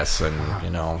sound, I guess, and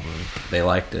they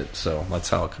liked it, so that's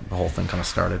how the whole thing kind of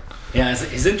started. Yeah,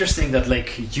 it's interesting that,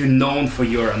 like, you're known for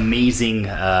your amazing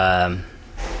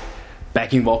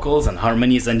backing vocals and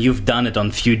harmonies, and you've done it on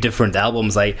a few different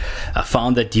albums. I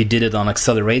found that you did it on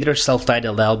Accelerator,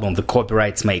 self-titled album, The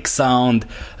Copyrights Make Sound,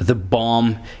 The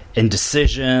Bomb,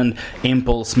 Indecision,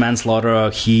 Impulse, Manslaughter,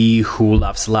 He Who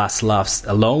Loves Last Loves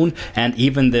Alone, and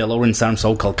even the Lawrence Arms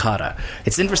of Calcutta.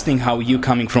 It's interesting how you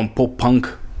coming from pop-punk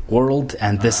world,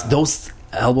 and those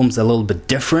albums a little bit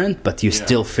different, but you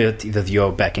still fit with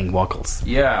your backing vocals.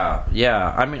 Yeah.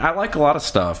 I mean, I like a lot of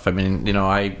stuff. I mean,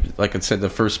 like I said, the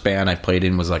first band I played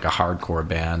in was like a hardcore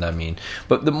band. I mean,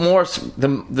 but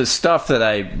the stuff that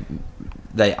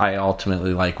I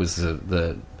ultimately like was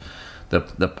the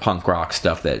punk rock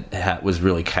stuff that was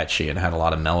really catchy and had a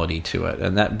lot of melody to it.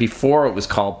 And that before it was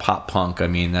called pop punk. I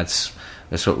mean, that's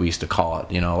what we used to call it.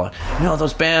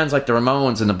 Those bands like the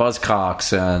Ramones and the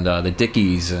Buzzcocks and the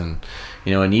Dickies and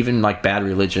even like Bad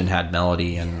Religion had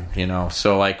melody, and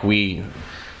so like I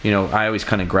always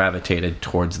kind of gravitated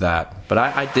towards that. But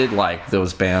I did like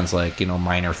those bands like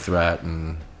Minor Threat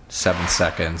and 7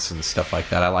 Seconds and stuff like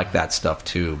that. I like that stuff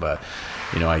too, but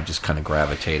I just kind of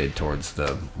gravitated towards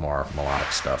the more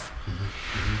melodic stuff.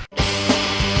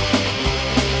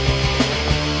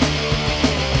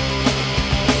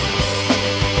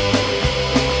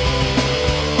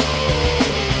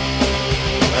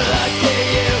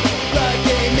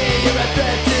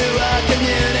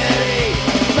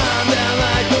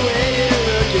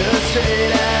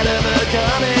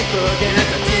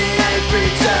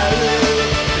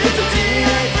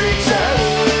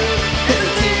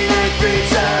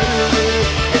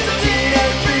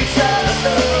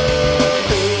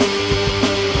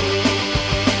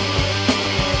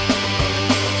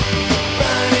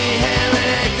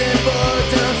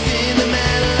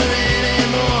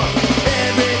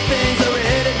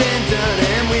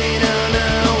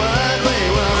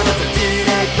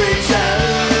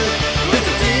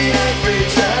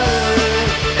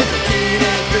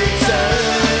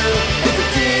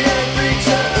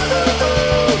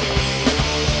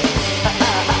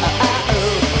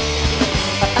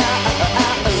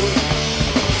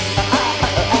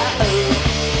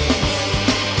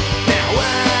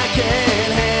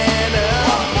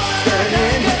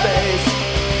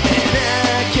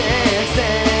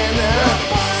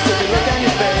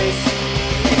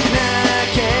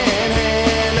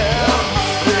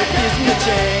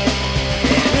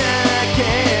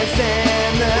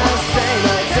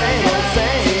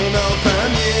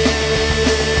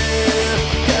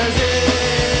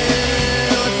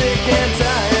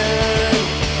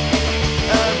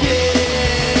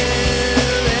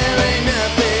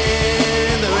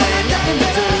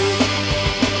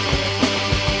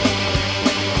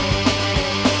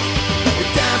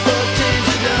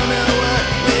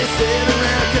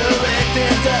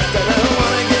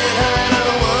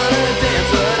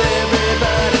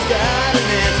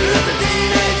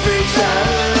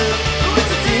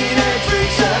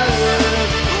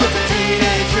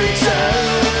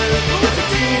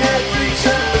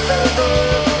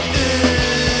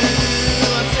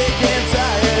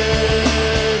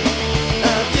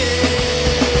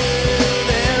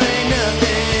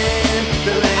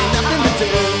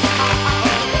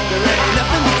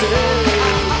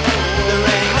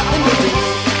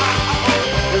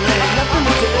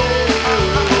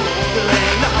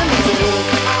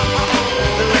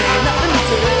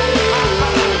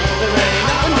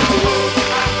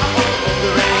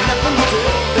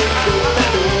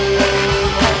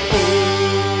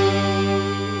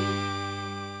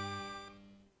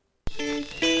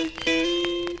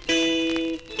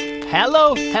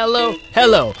 hello, hello,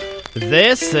 hello.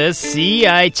 This is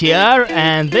CITR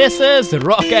and this is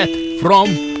Rocket from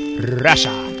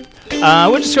Russia.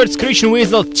 We just heard Screeching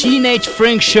Weasel Teenage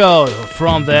Freak Show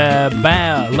from the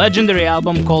legendary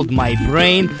album called My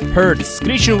Brain Hurts.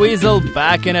 Screeching Weasel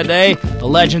back in the day, a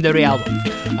legendary album.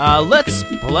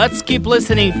 Let's keep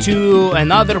listening to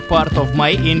another part of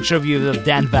my interview with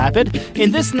Dan Vapid.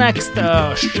 In this next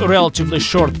relatively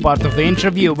short part of the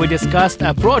interview, we discussed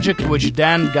a project which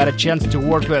Dan got a chance to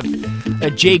work with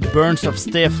Jake Burns of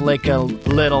Stiff Like a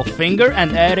Little Finger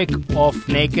and Eric of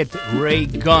Naked Ray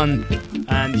Gun.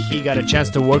 And he got a chance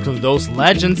to work with those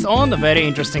legends on a very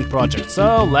interesting project.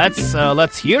 So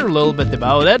let's hear a little bit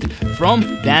about it from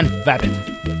Dan Vapid.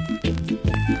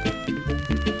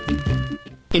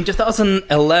 In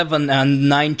 2011,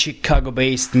 9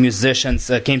 Chicago-based musicians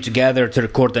came together to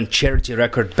record a charity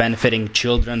record benefiting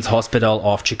Children's Hospital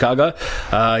of Chicago.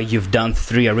 You've done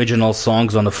 3 original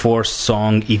songs on the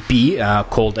 4-song EP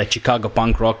called a Chicago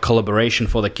Punk Rock Collaboration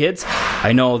for the Kids.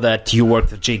 I know that you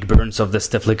worked with Jake Burns of the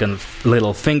Stiff Like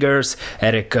Little Fingers,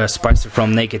 Eric Spicer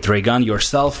from Naked Ray Gun,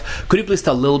 yourself. Could you please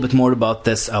tell a little bit more about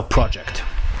this project?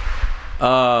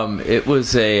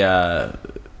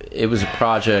 It was a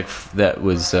project that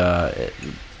was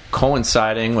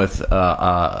coinciding with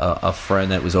a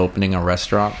friend that was opening a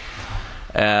restaurant,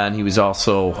 and he was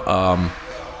also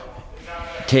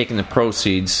taking the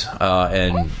proceeds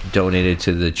and donated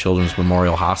to the Children's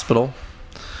Memorial Hospital.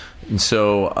 And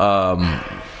so,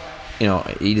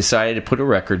 he decided to put a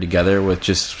record together with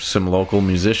just some local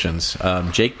musicians.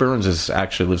 Jake Burns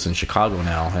actually lives in Chicago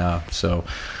now, so.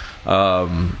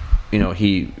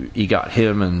 He got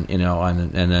him and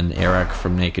then Eric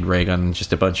from Naked Ray Gun,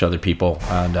 just a bunch of other people,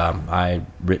 and I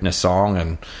written a song,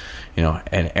 and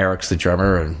and Eric's the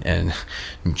drummer, and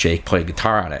Jake played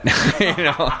guitar on it.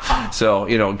 So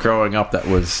growing up, that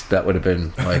would have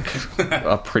been like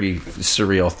a pretty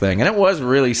surreal thing, and it was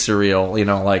really surreal.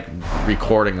 Like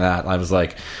recording that, I was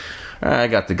like, I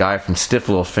got the guy from Stiff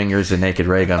Little Fingers and Naked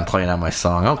Ray Gun playing on my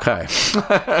song. Okay.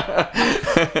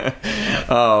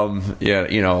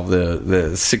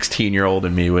 The 16-year-old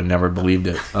in me would never believed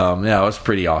it. It was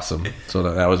pretty awesome. So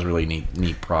that was a really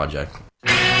neat project.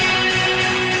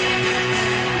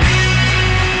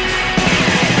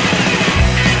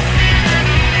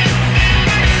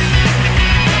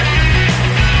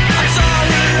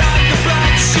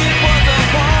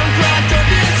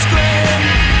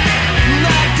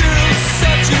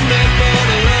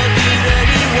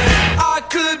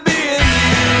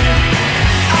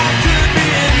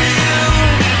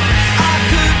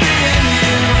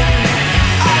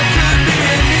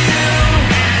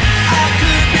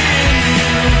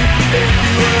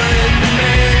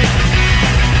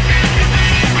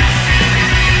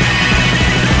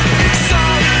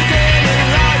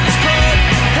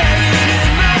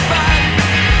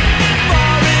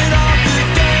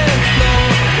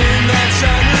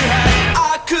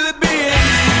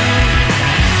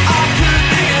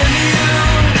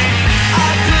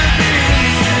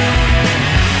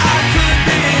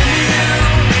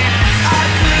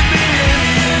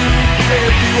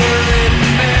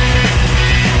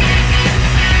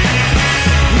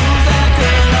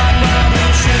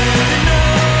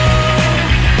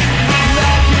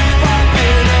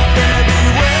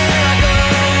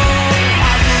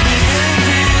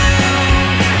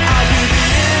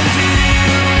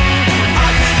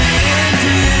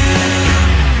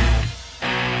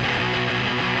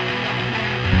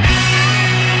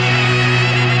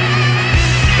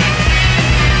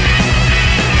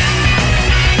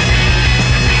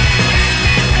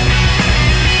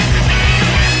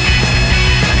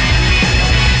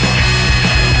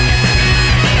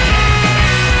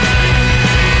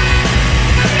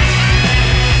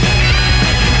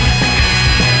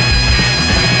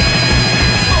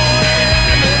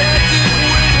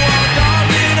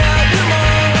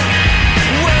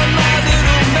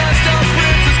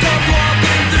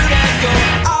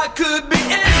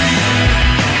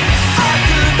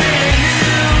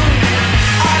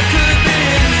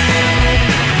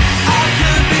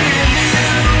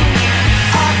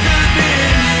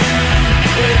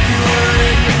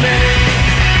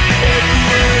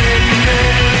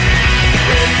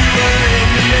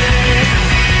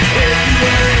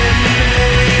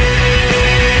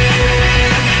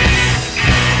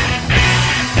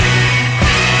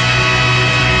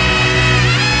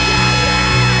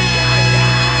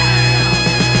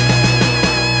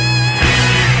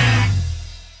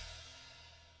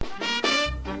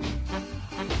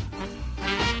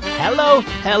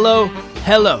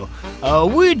 Hello.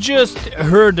 We just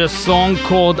heard a song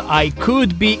called I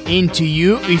Could Be Into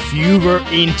You If You Were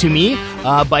Into Me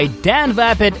by Dan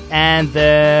Vapid and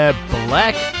the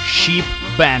Black Sheep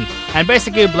Band. And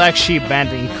basically, Black Sheep Band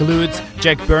includes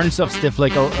Jack Burns of Stiff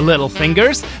Little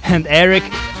Fingers and Eric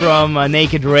from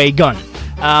Naked Ray Gun.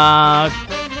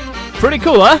 Pretty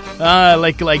cool, huh?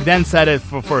 Like Dan said it,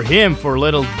 for him, for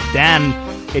little Dan,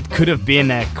 it could have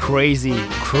been a crazy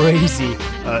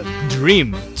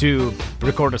dream to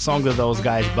record a song with those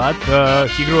guys, but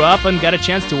he grew up and got a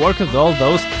chance to work with all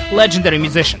those legendary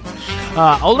musicians.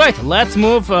 Alright, let's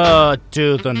move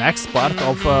to the next part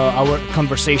of our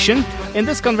conversation. In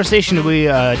this conversation, we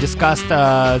discussed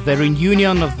the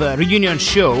reunion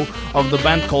show of the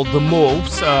band called The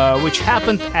Moves, which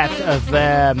happened at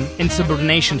the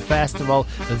Insubordination Festival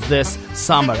this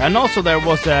summer. And also there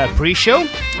was a pre-show,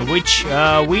 which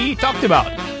we talked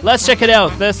about. Let's check it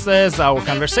out. This is our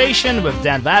conversation with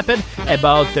Dan Vapid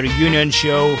about the reunion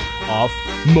show of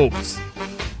Moves.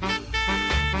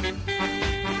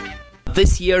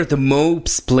 This year, the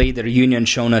Mopes played the reunion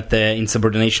show at the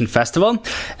Insubordination Festival,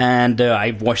 and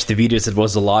I watched the videos. It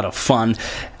was a lot of fun.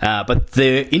 But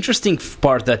the interesting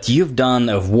part that you've done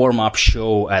a warm-up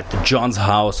show at John's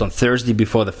house on Thursday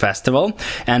before the festival,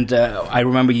 and I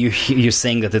remember you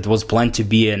saying that it was planned to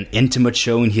be an intimate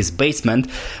show in his basement,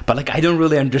 but I don't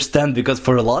really understand, because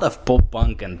for a lot of pop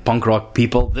punk and punk rock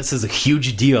people, this is a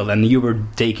huge deal, and you were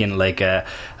taking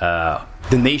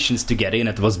donations to get in.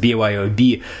 It was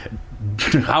BYOB.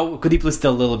 How could you please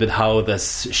tell a little bit how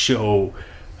this show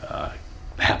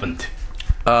happened?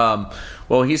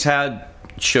 Well, he's had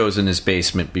shows in his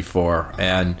basement before,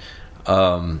 and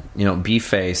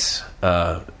B-Face,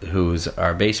 who's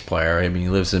our bass player, I mean, he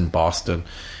lives in Boston,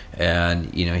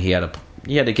 and he had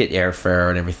to get airfare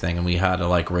and everything, and we had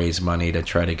to raise money to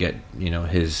try to get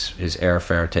his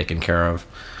airfare taken care of,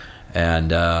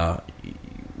 and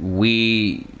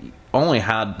we only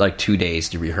had 2 days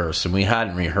to rehearse, and we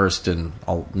hadn't rehearsed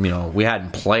we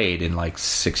hadn't played in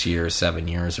 6 years, 7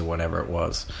 years, or whatever it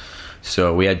was.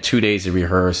 So we had 2 days to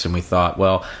rehearse, and we thought,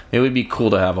 well, it would be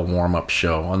cool to have a warm-up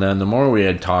show. And then the more we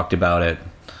had talked about it,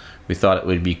 we thought it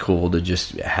would be cool to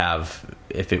just have,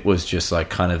 if it was just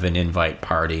kind of an invite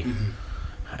party,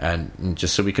 and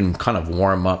just so we can kind of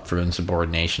warm up for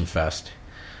Insubordination Fest.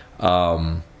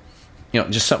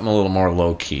 Just something a little more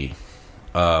low-key.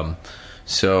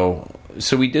 So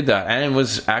we did that, and it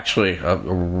was actually a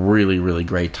really, really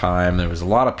great time. There was a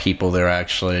lot of people there,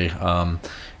 actually.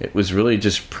 It was really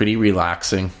just pretty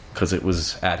relaxing, because it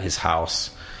was at his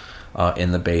house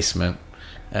in the basement.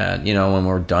 And, when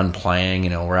we're done playing,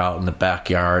 we're out in the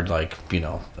backyard,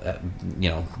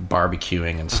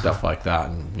 barbecuing and stuff like that,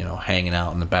 and, hanging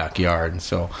out in the backyard. And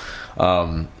so,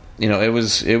 it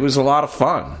was a lot of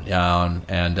fun.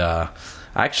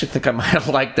 I actually think I might have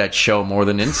liked that show more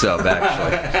than Insub,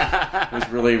 actually. It was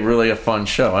really, really a fun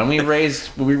show. And we raised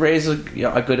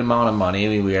a good amount of money.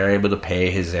 We were able to pay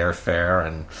his airfare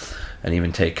and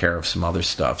even take care of some other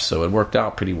stuff. So it worked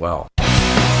out pretty well.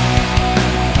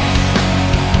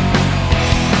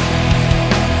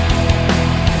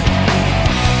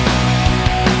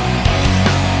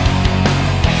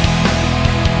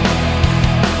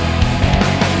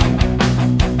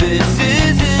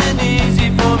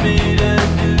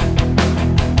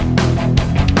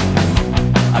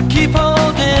 Keep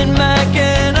holding back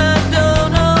and I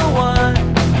don't know why.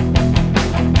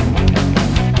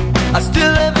 I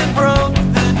still haven't broke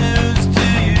the news to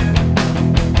you.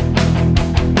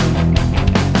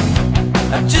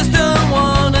 I just don't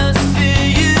wanna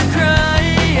see you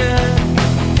crying.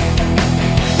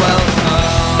 Well,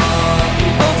 some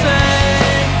people say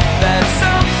that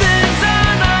some things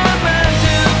are not meant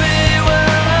to be.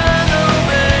 Well, I know,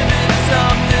 baby, it's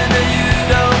something that you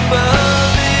don't believe.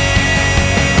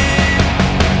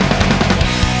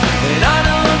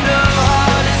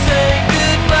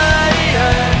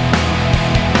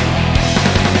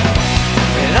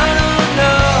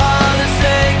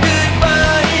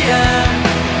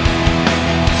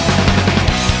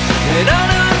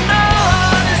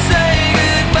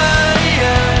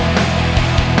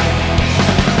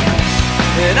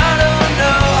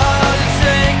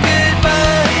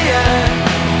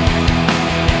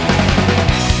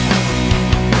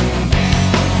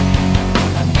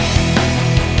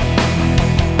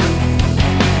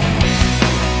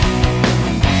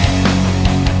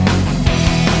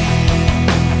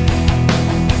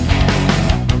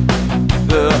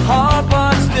 The hard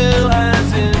part still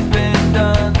hasn't been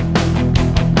done.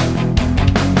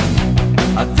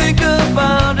 I think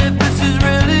about if this is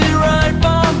really right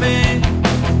for me.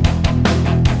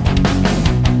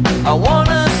 I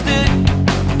wanna stick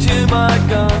to my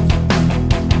guns.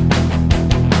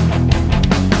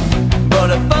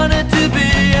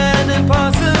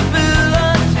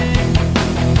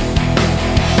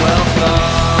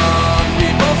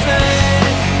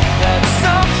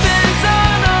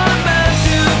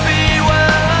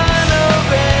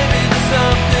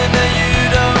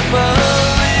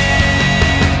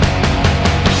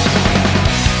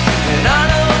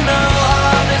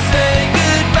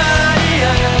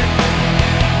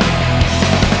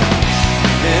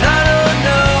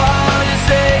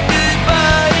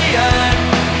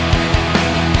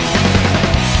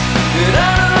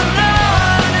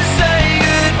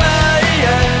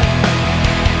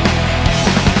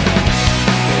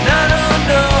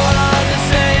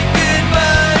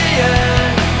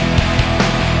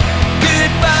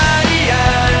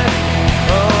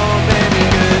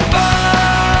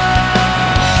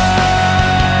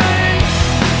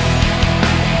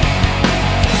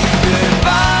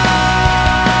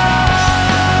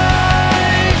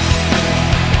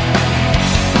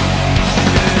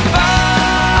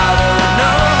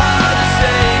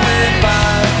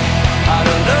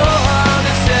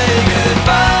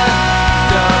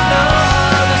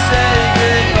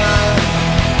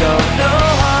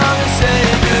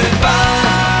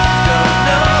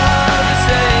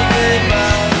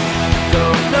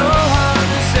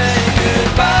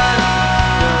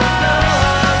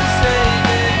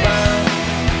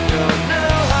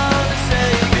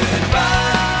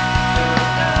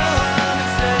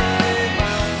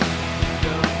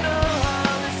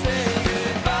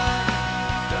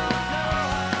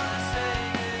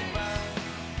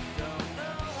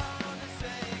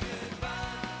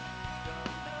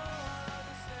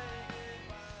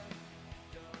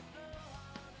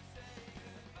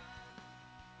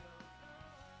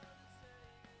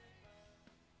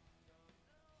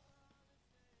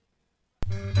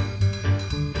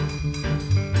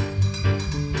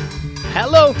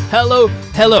 Hello, hello,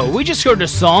 hello. We just heard a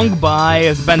song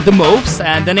by the band The Moves,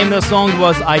 and the name of the song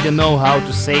was I Don't Know How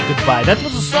to Say Goodbye. That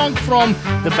was a song from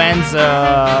the band's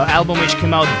album which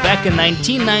came out back in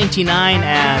 1999,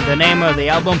 and the name of the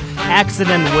album,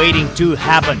 Accident Waiting to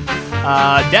Happen.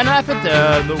 Dan Vapid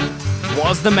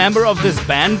was the member of this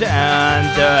band,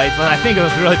 and I think it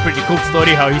was a really pretty cool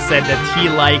story how he said that he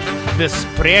liked this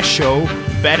pre-show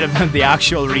better than the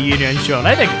actual reunion show, and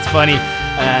I think it's funny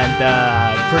and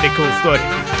pretty cool story.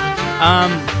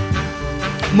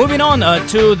 Moving on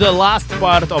to the last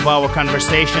part of our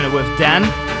conversation with Dan.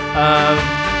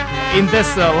 In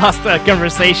this last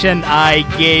conversation, I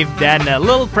gave Dan a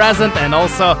little present and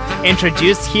also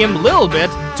introduced him a little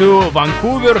bit to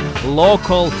Vancouver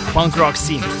local punk rock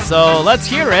scene. So let's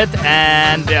hear it,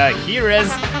 and here is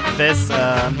this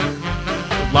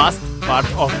last part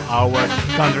of our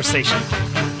conversation.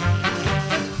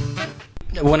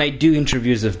 When I do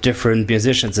interviews of different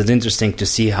musicians, it's interesting to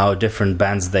see how different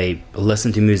bands, they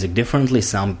listen to music differently.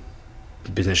 Some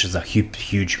musicians are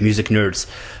huge music nerds.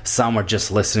 Some are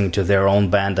just listening to their own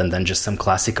band and then just some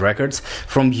classic records.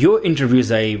 From your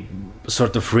interviews, I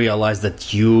sort of realized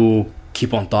that you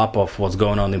keep on top of what's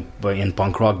going on in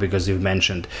punk rock, because you've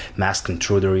mentioned Masked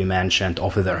Intruder, you mentioned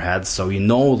Off With Their Heads, so you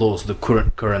know the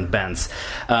current bands.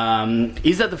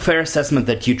 Is that a fair assessment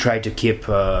that you try to keep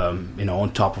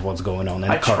on top of what's going on in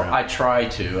the current? I try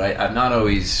to. I'm not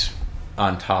always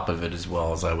on top of it as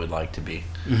well as I would like to be.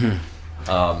 Mm-hmm.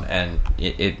 And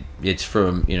it's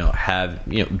from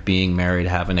being married,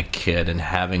 having a kid, and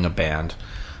having a band.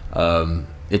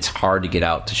 It's hard to get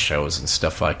out to shows and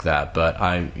stuff like that, but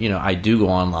I do go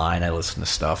online, I listen to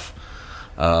stuff,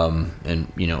 and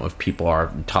if people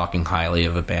are talking highly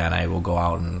of a band, I will go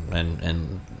out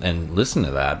and listen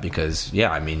to that, because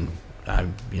I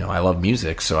love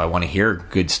music, so I want to hear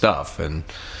good stuff, and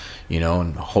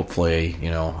and hopefully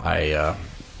I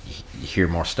hear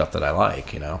more stuff that I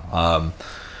like,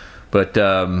 but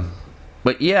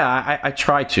yeah, I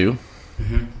try to.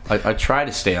 Mm-hmm. I try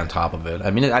to stay on top of it. I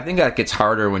mean, I think that gets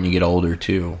harder when you get older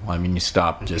too. I mean, you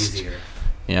stop just easier.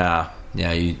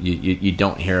 You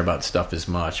don't hear about stuff as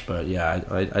much, but yeah,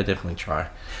 I definitely try.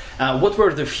 What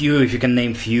were the few, if you can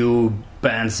name few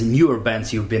bands, newer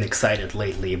bands you've been excited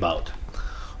lately about?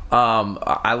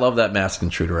 I love that Masked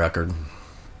Intruder record.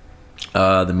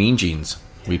 The Mean Jeans.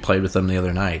 We played with them the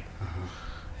other night.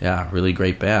 Yeah, really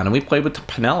great band, and we played with the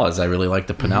Pinellas. I really like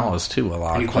the Pinellas too a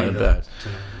lot, quite a bit.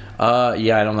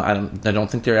 Yeah, I don't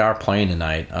think they are playing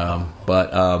tonight.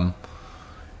 But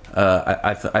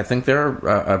I think they're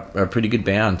a pretty good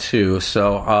band too.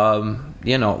 So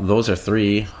those are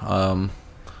three. And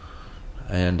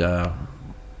I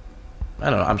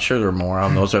don't know. I'm sure there are more.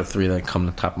 Those are three that come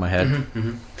to the top of my head. Mm-hmm,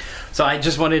 mm-hmm. So I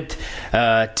just wanted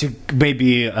to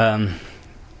maybe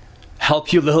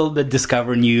help you a little bit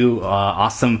discover new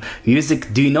awesome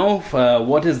music. Do you know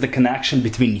what is the connection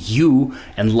between you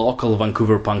and local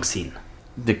Vancouver punk scene?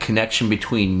 The connection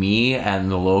between me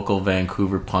and the local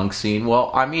Vancouver punk scene?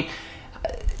 Well, I mean,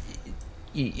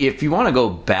 if you want to go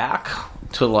back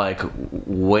to like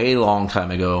way long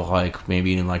time ago, like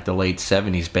maybe in like the late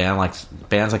 70s,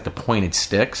 bands like the Pointed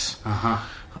Sticks,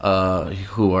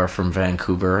 who are from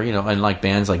Vancouver, and like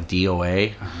bands like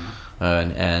DOA.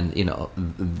 And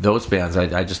those bands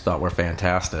I just thought were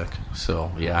fantastic.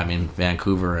 So yeah, I mean,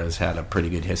 Vancouver has had a pretty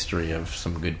good history of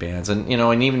some good bands, and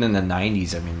and even in the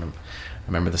 90s, I mean, I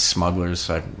remember the Smugglers.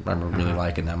 I remember really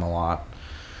liking them a lot.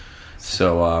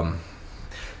 So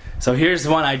so here's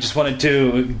one. I just wanted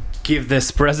to give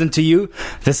this present to you.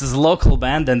 This is a local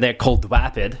band, and they're called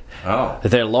Vapid. Oh,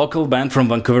 they're a local band from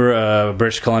Vancouver,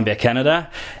 British Columbia, Canada,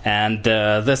 and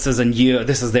this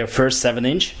is their first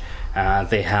 7-inch.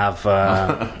 They have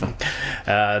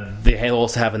they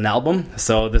also have an album,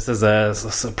 so this is a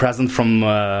present from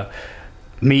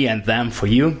me and them for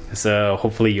you. So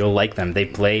hopefully you'll like them. They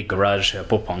play garage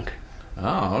pop punk.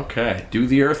 Oh, okay. Do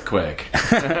the Earthquake.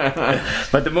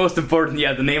 But the most important,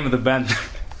 the name of the band.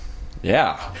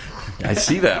 Yeah, I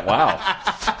see that. Wow.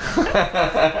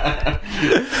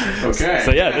 Okay.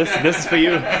 So yeah, this is for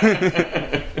you.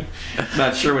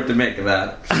 Not sure what to make of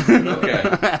that.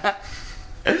 Okay.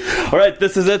 All right,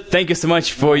 this is it. Thank you so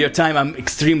much for your time. I'm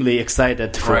extremely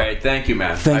excited. All right, thank you,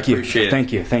 man. Thank you. Appreciate it.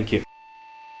 Thank you.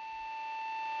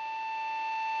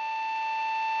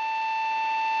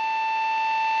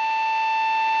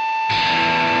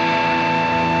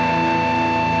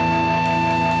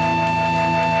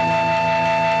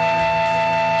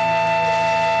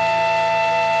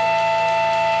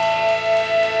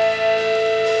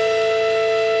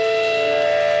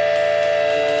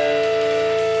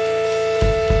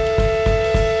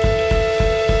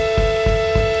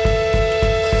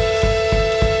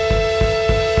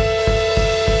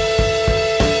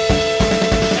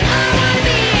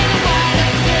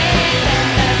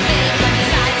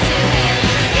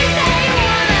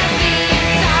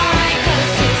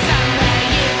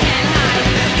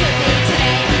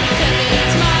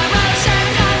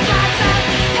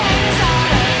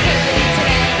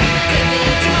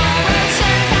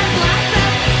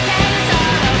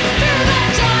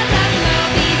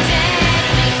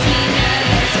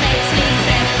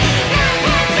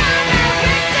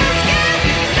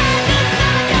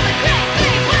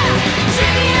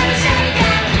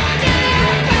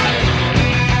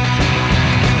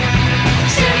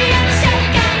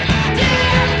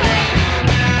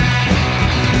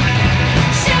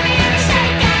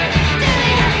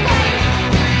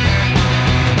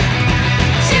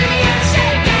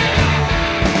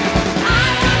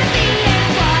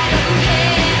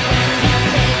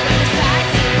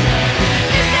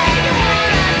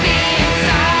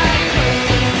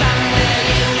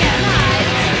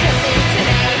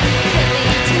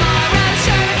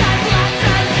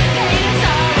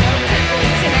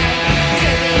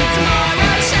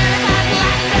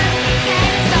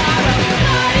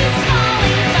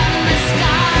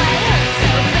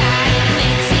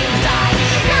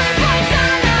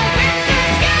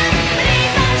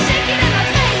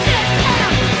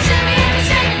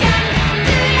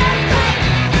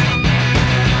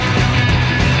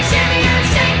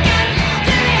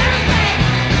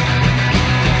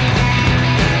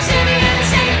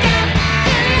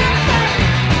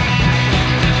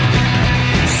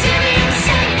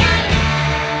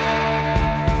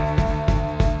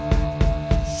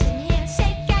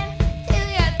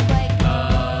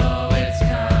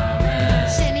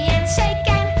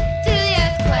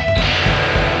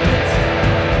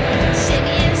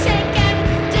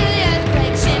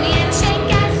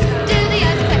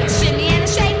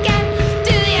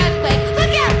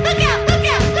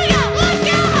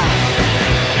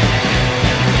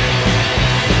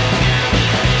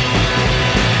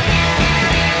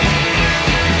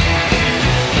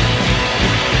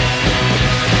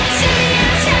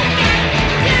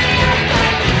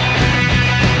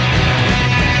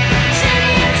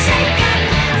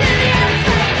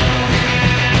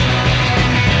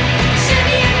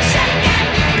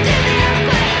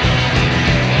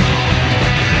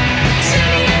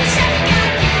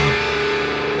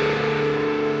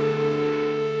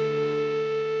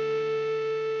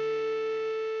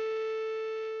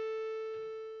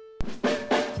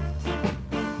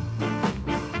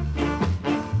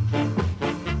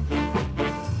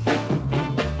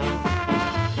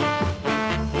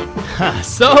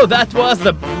 So that was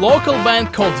the local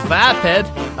band called Vapid,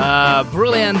 a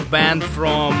brilliant band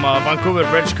from Vancouver,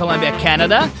 British Columbia,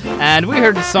 Canada, and we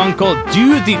heard a song called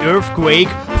Do the Earthquake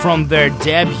from their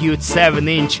debut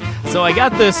 7-inch. So I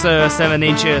got this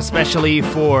 7-inch especially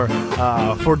for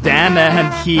Dan,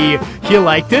 and he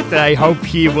liked it. I hope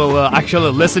he will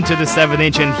actually listen to the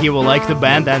 7-inch and he will like the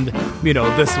band, and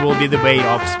this will be the way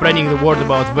of spreading the word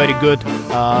about very good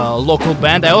local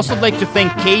band. I also would like to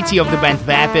thank Katie of the band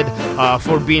Vapid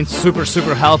for being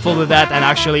super helpful with that, and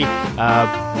actually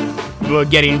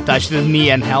getting in touch with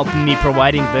me and helping me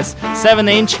providing this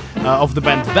 7-inch of the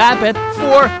band Vapid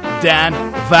for Dan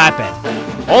Vapid.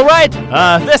 Alright,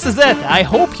 this is it. I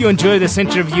hope you enjoyed this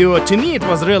interview. To me, it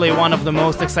was really one of the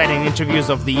most exciting interviews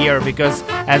of the year because,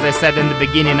 as I said in the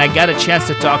beginning, I got a chance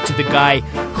to talk to the guy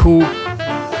who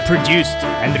produced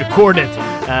and recorded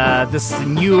this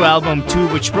new album too,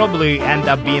 which probably end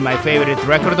up being my favorite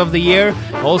record of the year.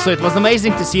 Also, it was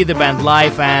amazing to see the band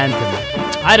live, and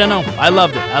I don't know, I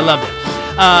loved it.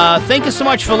 Thank you so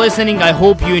much for listening. I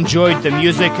hope you enjoyed the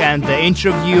music and the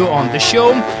interview on the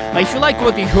show. If you like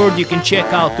what you heard, you can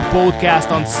check out the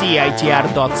podcast on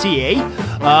CITR.ca.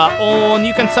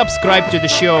 You can subscribe to the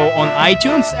show on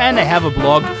iTunes, and I have a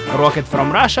blog,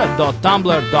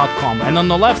 rocketfromrussia.tumblr.com. And on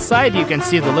the left side, you can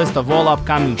see the list of all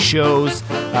upcoming shows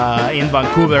in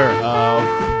Vancouver.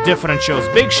 Different shows,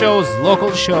 big shows,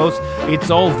 local shows.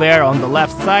 It's all there on the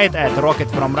left side at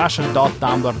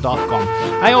rocketfromrussia.tumblr.com.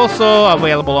 I also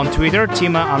available on Twitter,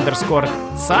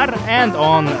 Tima_Tsar, and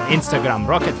on Instagram,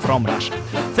 rocketfromrussia.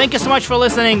 Thank you so much for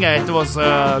listening. It was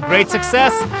a great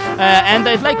success, and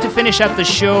I'd like to finish up the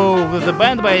show with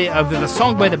with a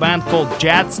song by the band called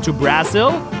Jets to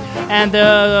Brazil. And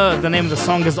the name of the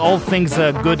song is All Things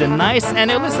Good and Nice.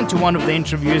 And I listened to one of the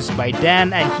interviews by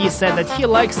Dan, and he said that he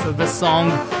likes this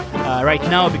song right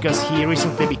now because he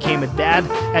recently became a dad,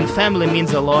 and family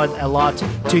means a lot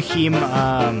to him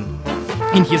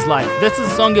in his life. This is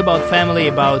a song about family,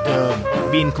 about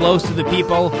being close to the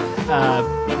people,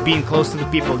 being close to the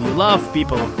people you love,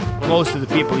 close to the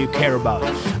people you care about.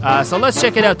 So let's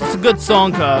check it out. It's a good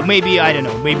song. Maybe a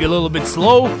little bit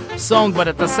slow song, but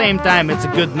at the same time, it's a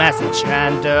good message.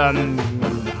 And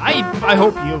I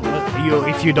hope you,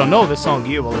 if you don't know the song,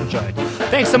 you will enjoy it.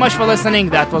 Thanks so much for listening.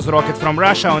 That was Rocket from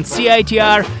Russia on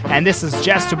CITR, and this is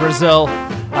Jazz to Brazil.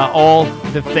 All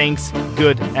the things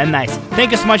good and nice.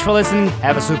 Thank you so much for listening.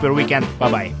 Have a super weekend.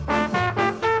 Bye-bye.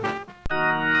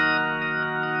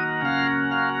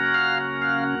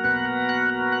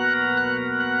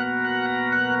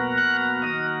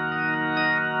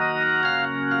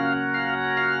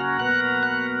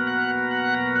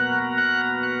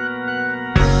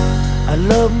 I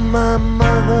love my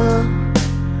mother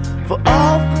for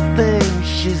all the things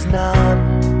she's not,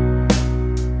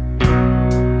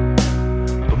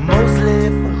 but mostly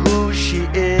for who she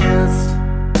is.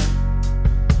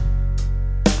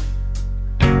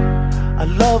 I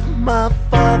love my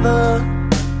father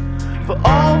for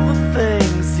all the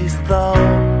things he's thought,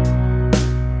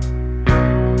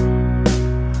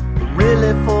 but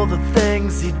really for the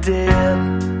things he did.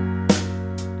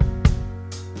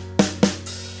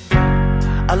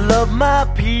 I love my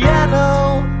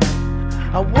piano,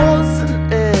 I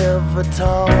wasn't ever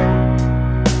taught.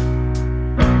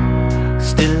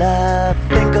 Still I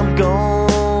think I'm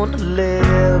gonna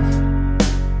live.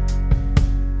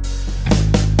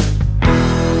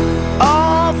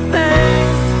 All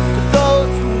things to those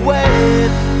who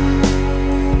wait.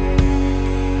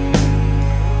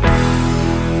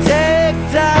 Take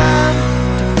time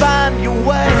to find your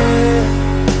way.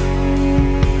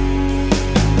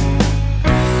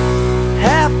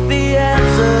 Half the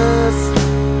answers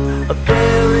are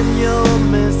there in your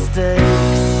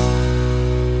mistakes.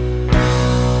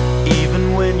 Even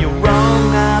when you're wrong,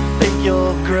 I think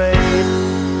you're great.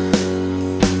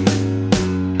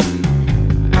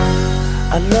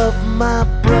 I love my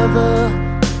brother,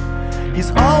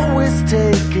 he's always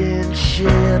taking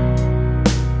shit.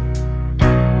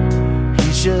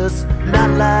 He's just not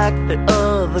like the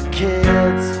other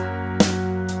kids.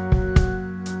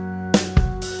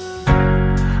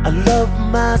 I love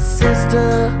my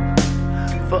sister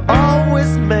for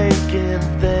always making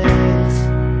things.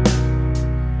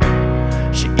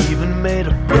 She even made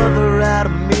a brother out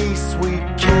of me, sweet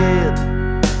kid.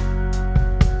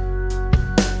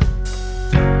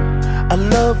 I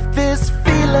love this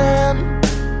feeling,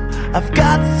 I've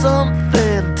got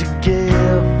something to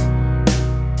give.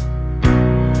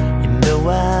 You know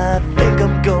I think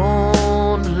I'm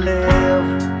gonna live.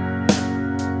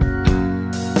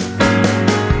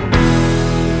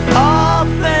 All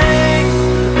things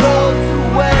to those who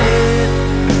wait.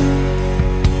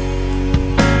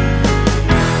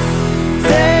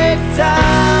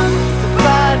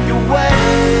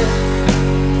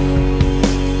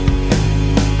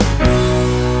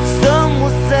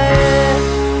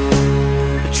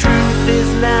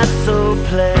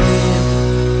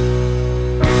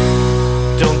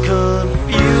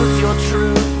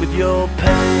 your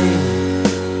pain.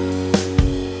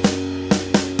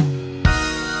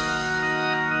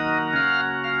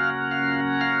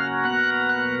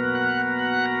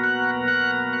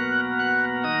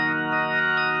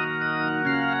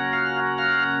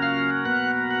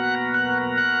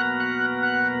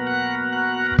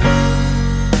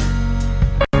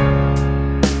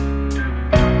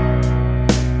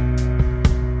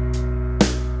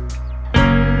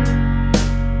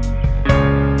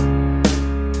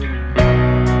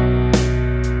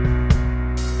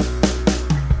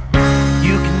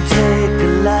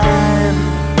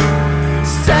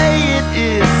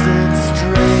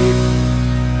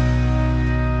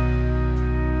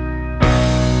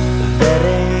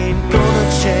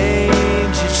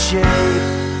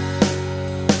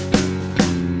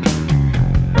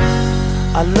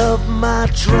 I love my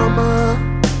drummer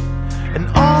and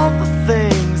all the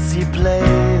things he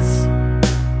plays.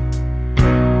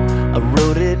 I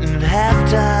wrote it in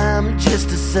halftime just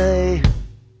to say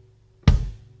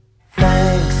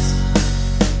thanks.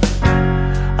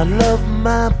 I love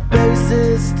my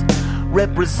bassist,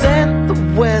 represent the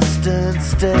western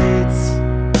states.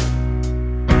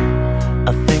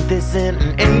 I think they sent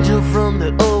an angel from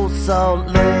the old Salt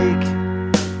Lake.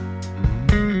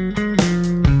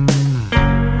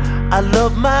 I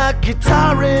love my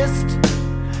guitarist,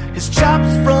 his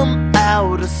chops from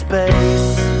outer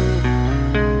space.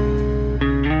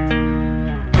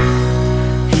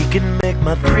 He can make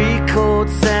my 3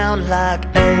 chords sound like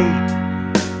 8.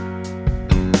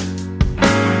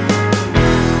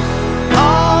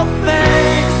 All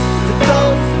thanks to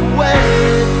those who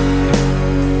wait.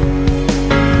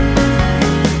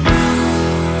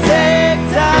 Take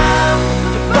time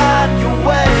to find your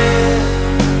way.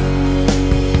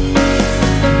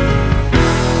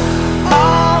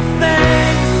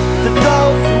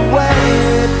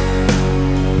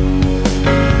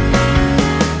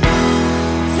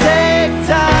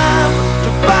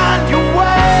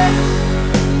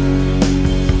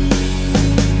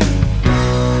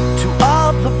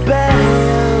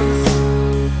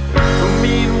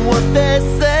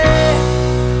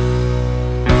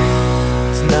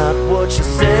 What you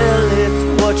sell, it's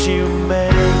what you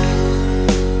make.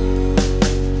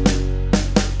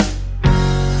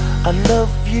 I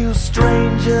love you,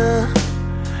 stranger.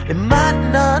 It might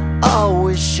not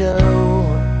always show.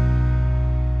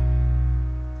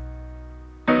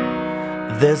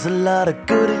 There's a lot of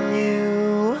good in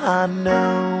you, I know.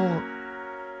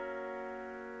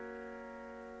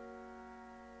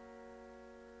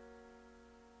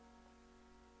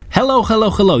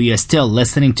 Hello, you're still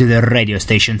listening to the radio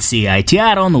station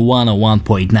CITR on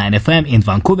 101.9 FM in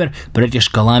Vancouver, British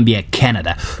Columbia,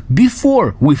 Canada.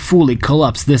 Before we fully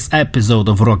collapse this episode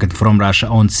of Rocket from Russia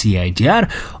on CITR,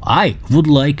 I would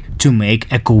like to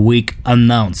make a quick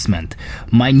announcement.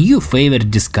 My new favorite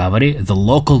discovery, the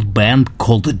local band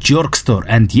called Jerkstore,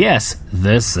 and yes,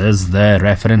 this is the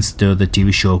reference to the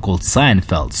TV show called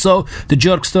Seinfeld. So, the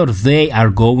Jerkstore, they are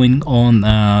going on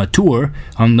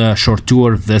a short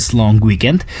tour this long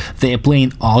weekend. They are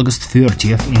playing August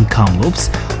 30th in Kamloops.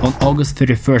 On August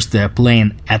 31st, they are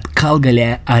playing at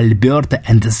Calgary, Alberta,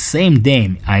 and the same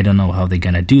day, I don't know how they're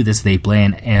gonna do this, they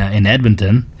playing in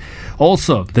Edmonton.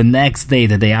 Also, the next day,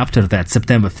 the day after that,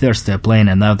 September 1st, they're playing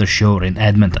another show in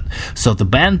Edmonton. So the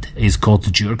band is called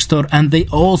Jerkstore, and they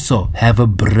also have a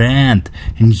brand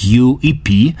new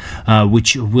EP,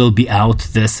 which will be out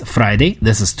this Friday.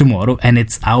 This is tomorrow, and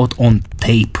it's out on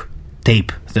tape,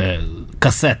 the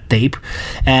cassette tape,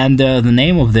 and the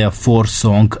name of their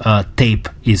 4-song tape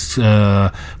is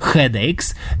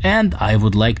Headaches, and I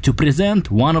would like to present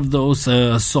one of those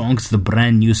songs, the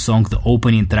brand new song, the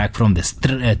opening track from this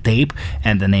tape,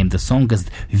 and the name of the song is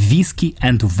Whiskey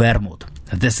and Vermouth.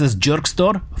 This is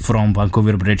Jerkstore from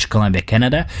Vancouver, British Columbia,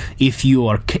 Canada. If you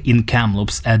are in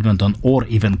Kamloops, Edmonton, or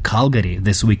even Calgary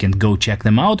this weekend, go check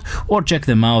them out, or check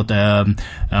them out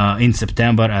in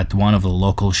September at one of the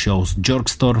local shows,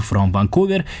 Jerkstore from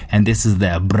Vancouver, and this is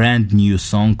their brand new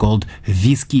song called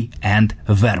Whiskey and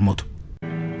Vermouth.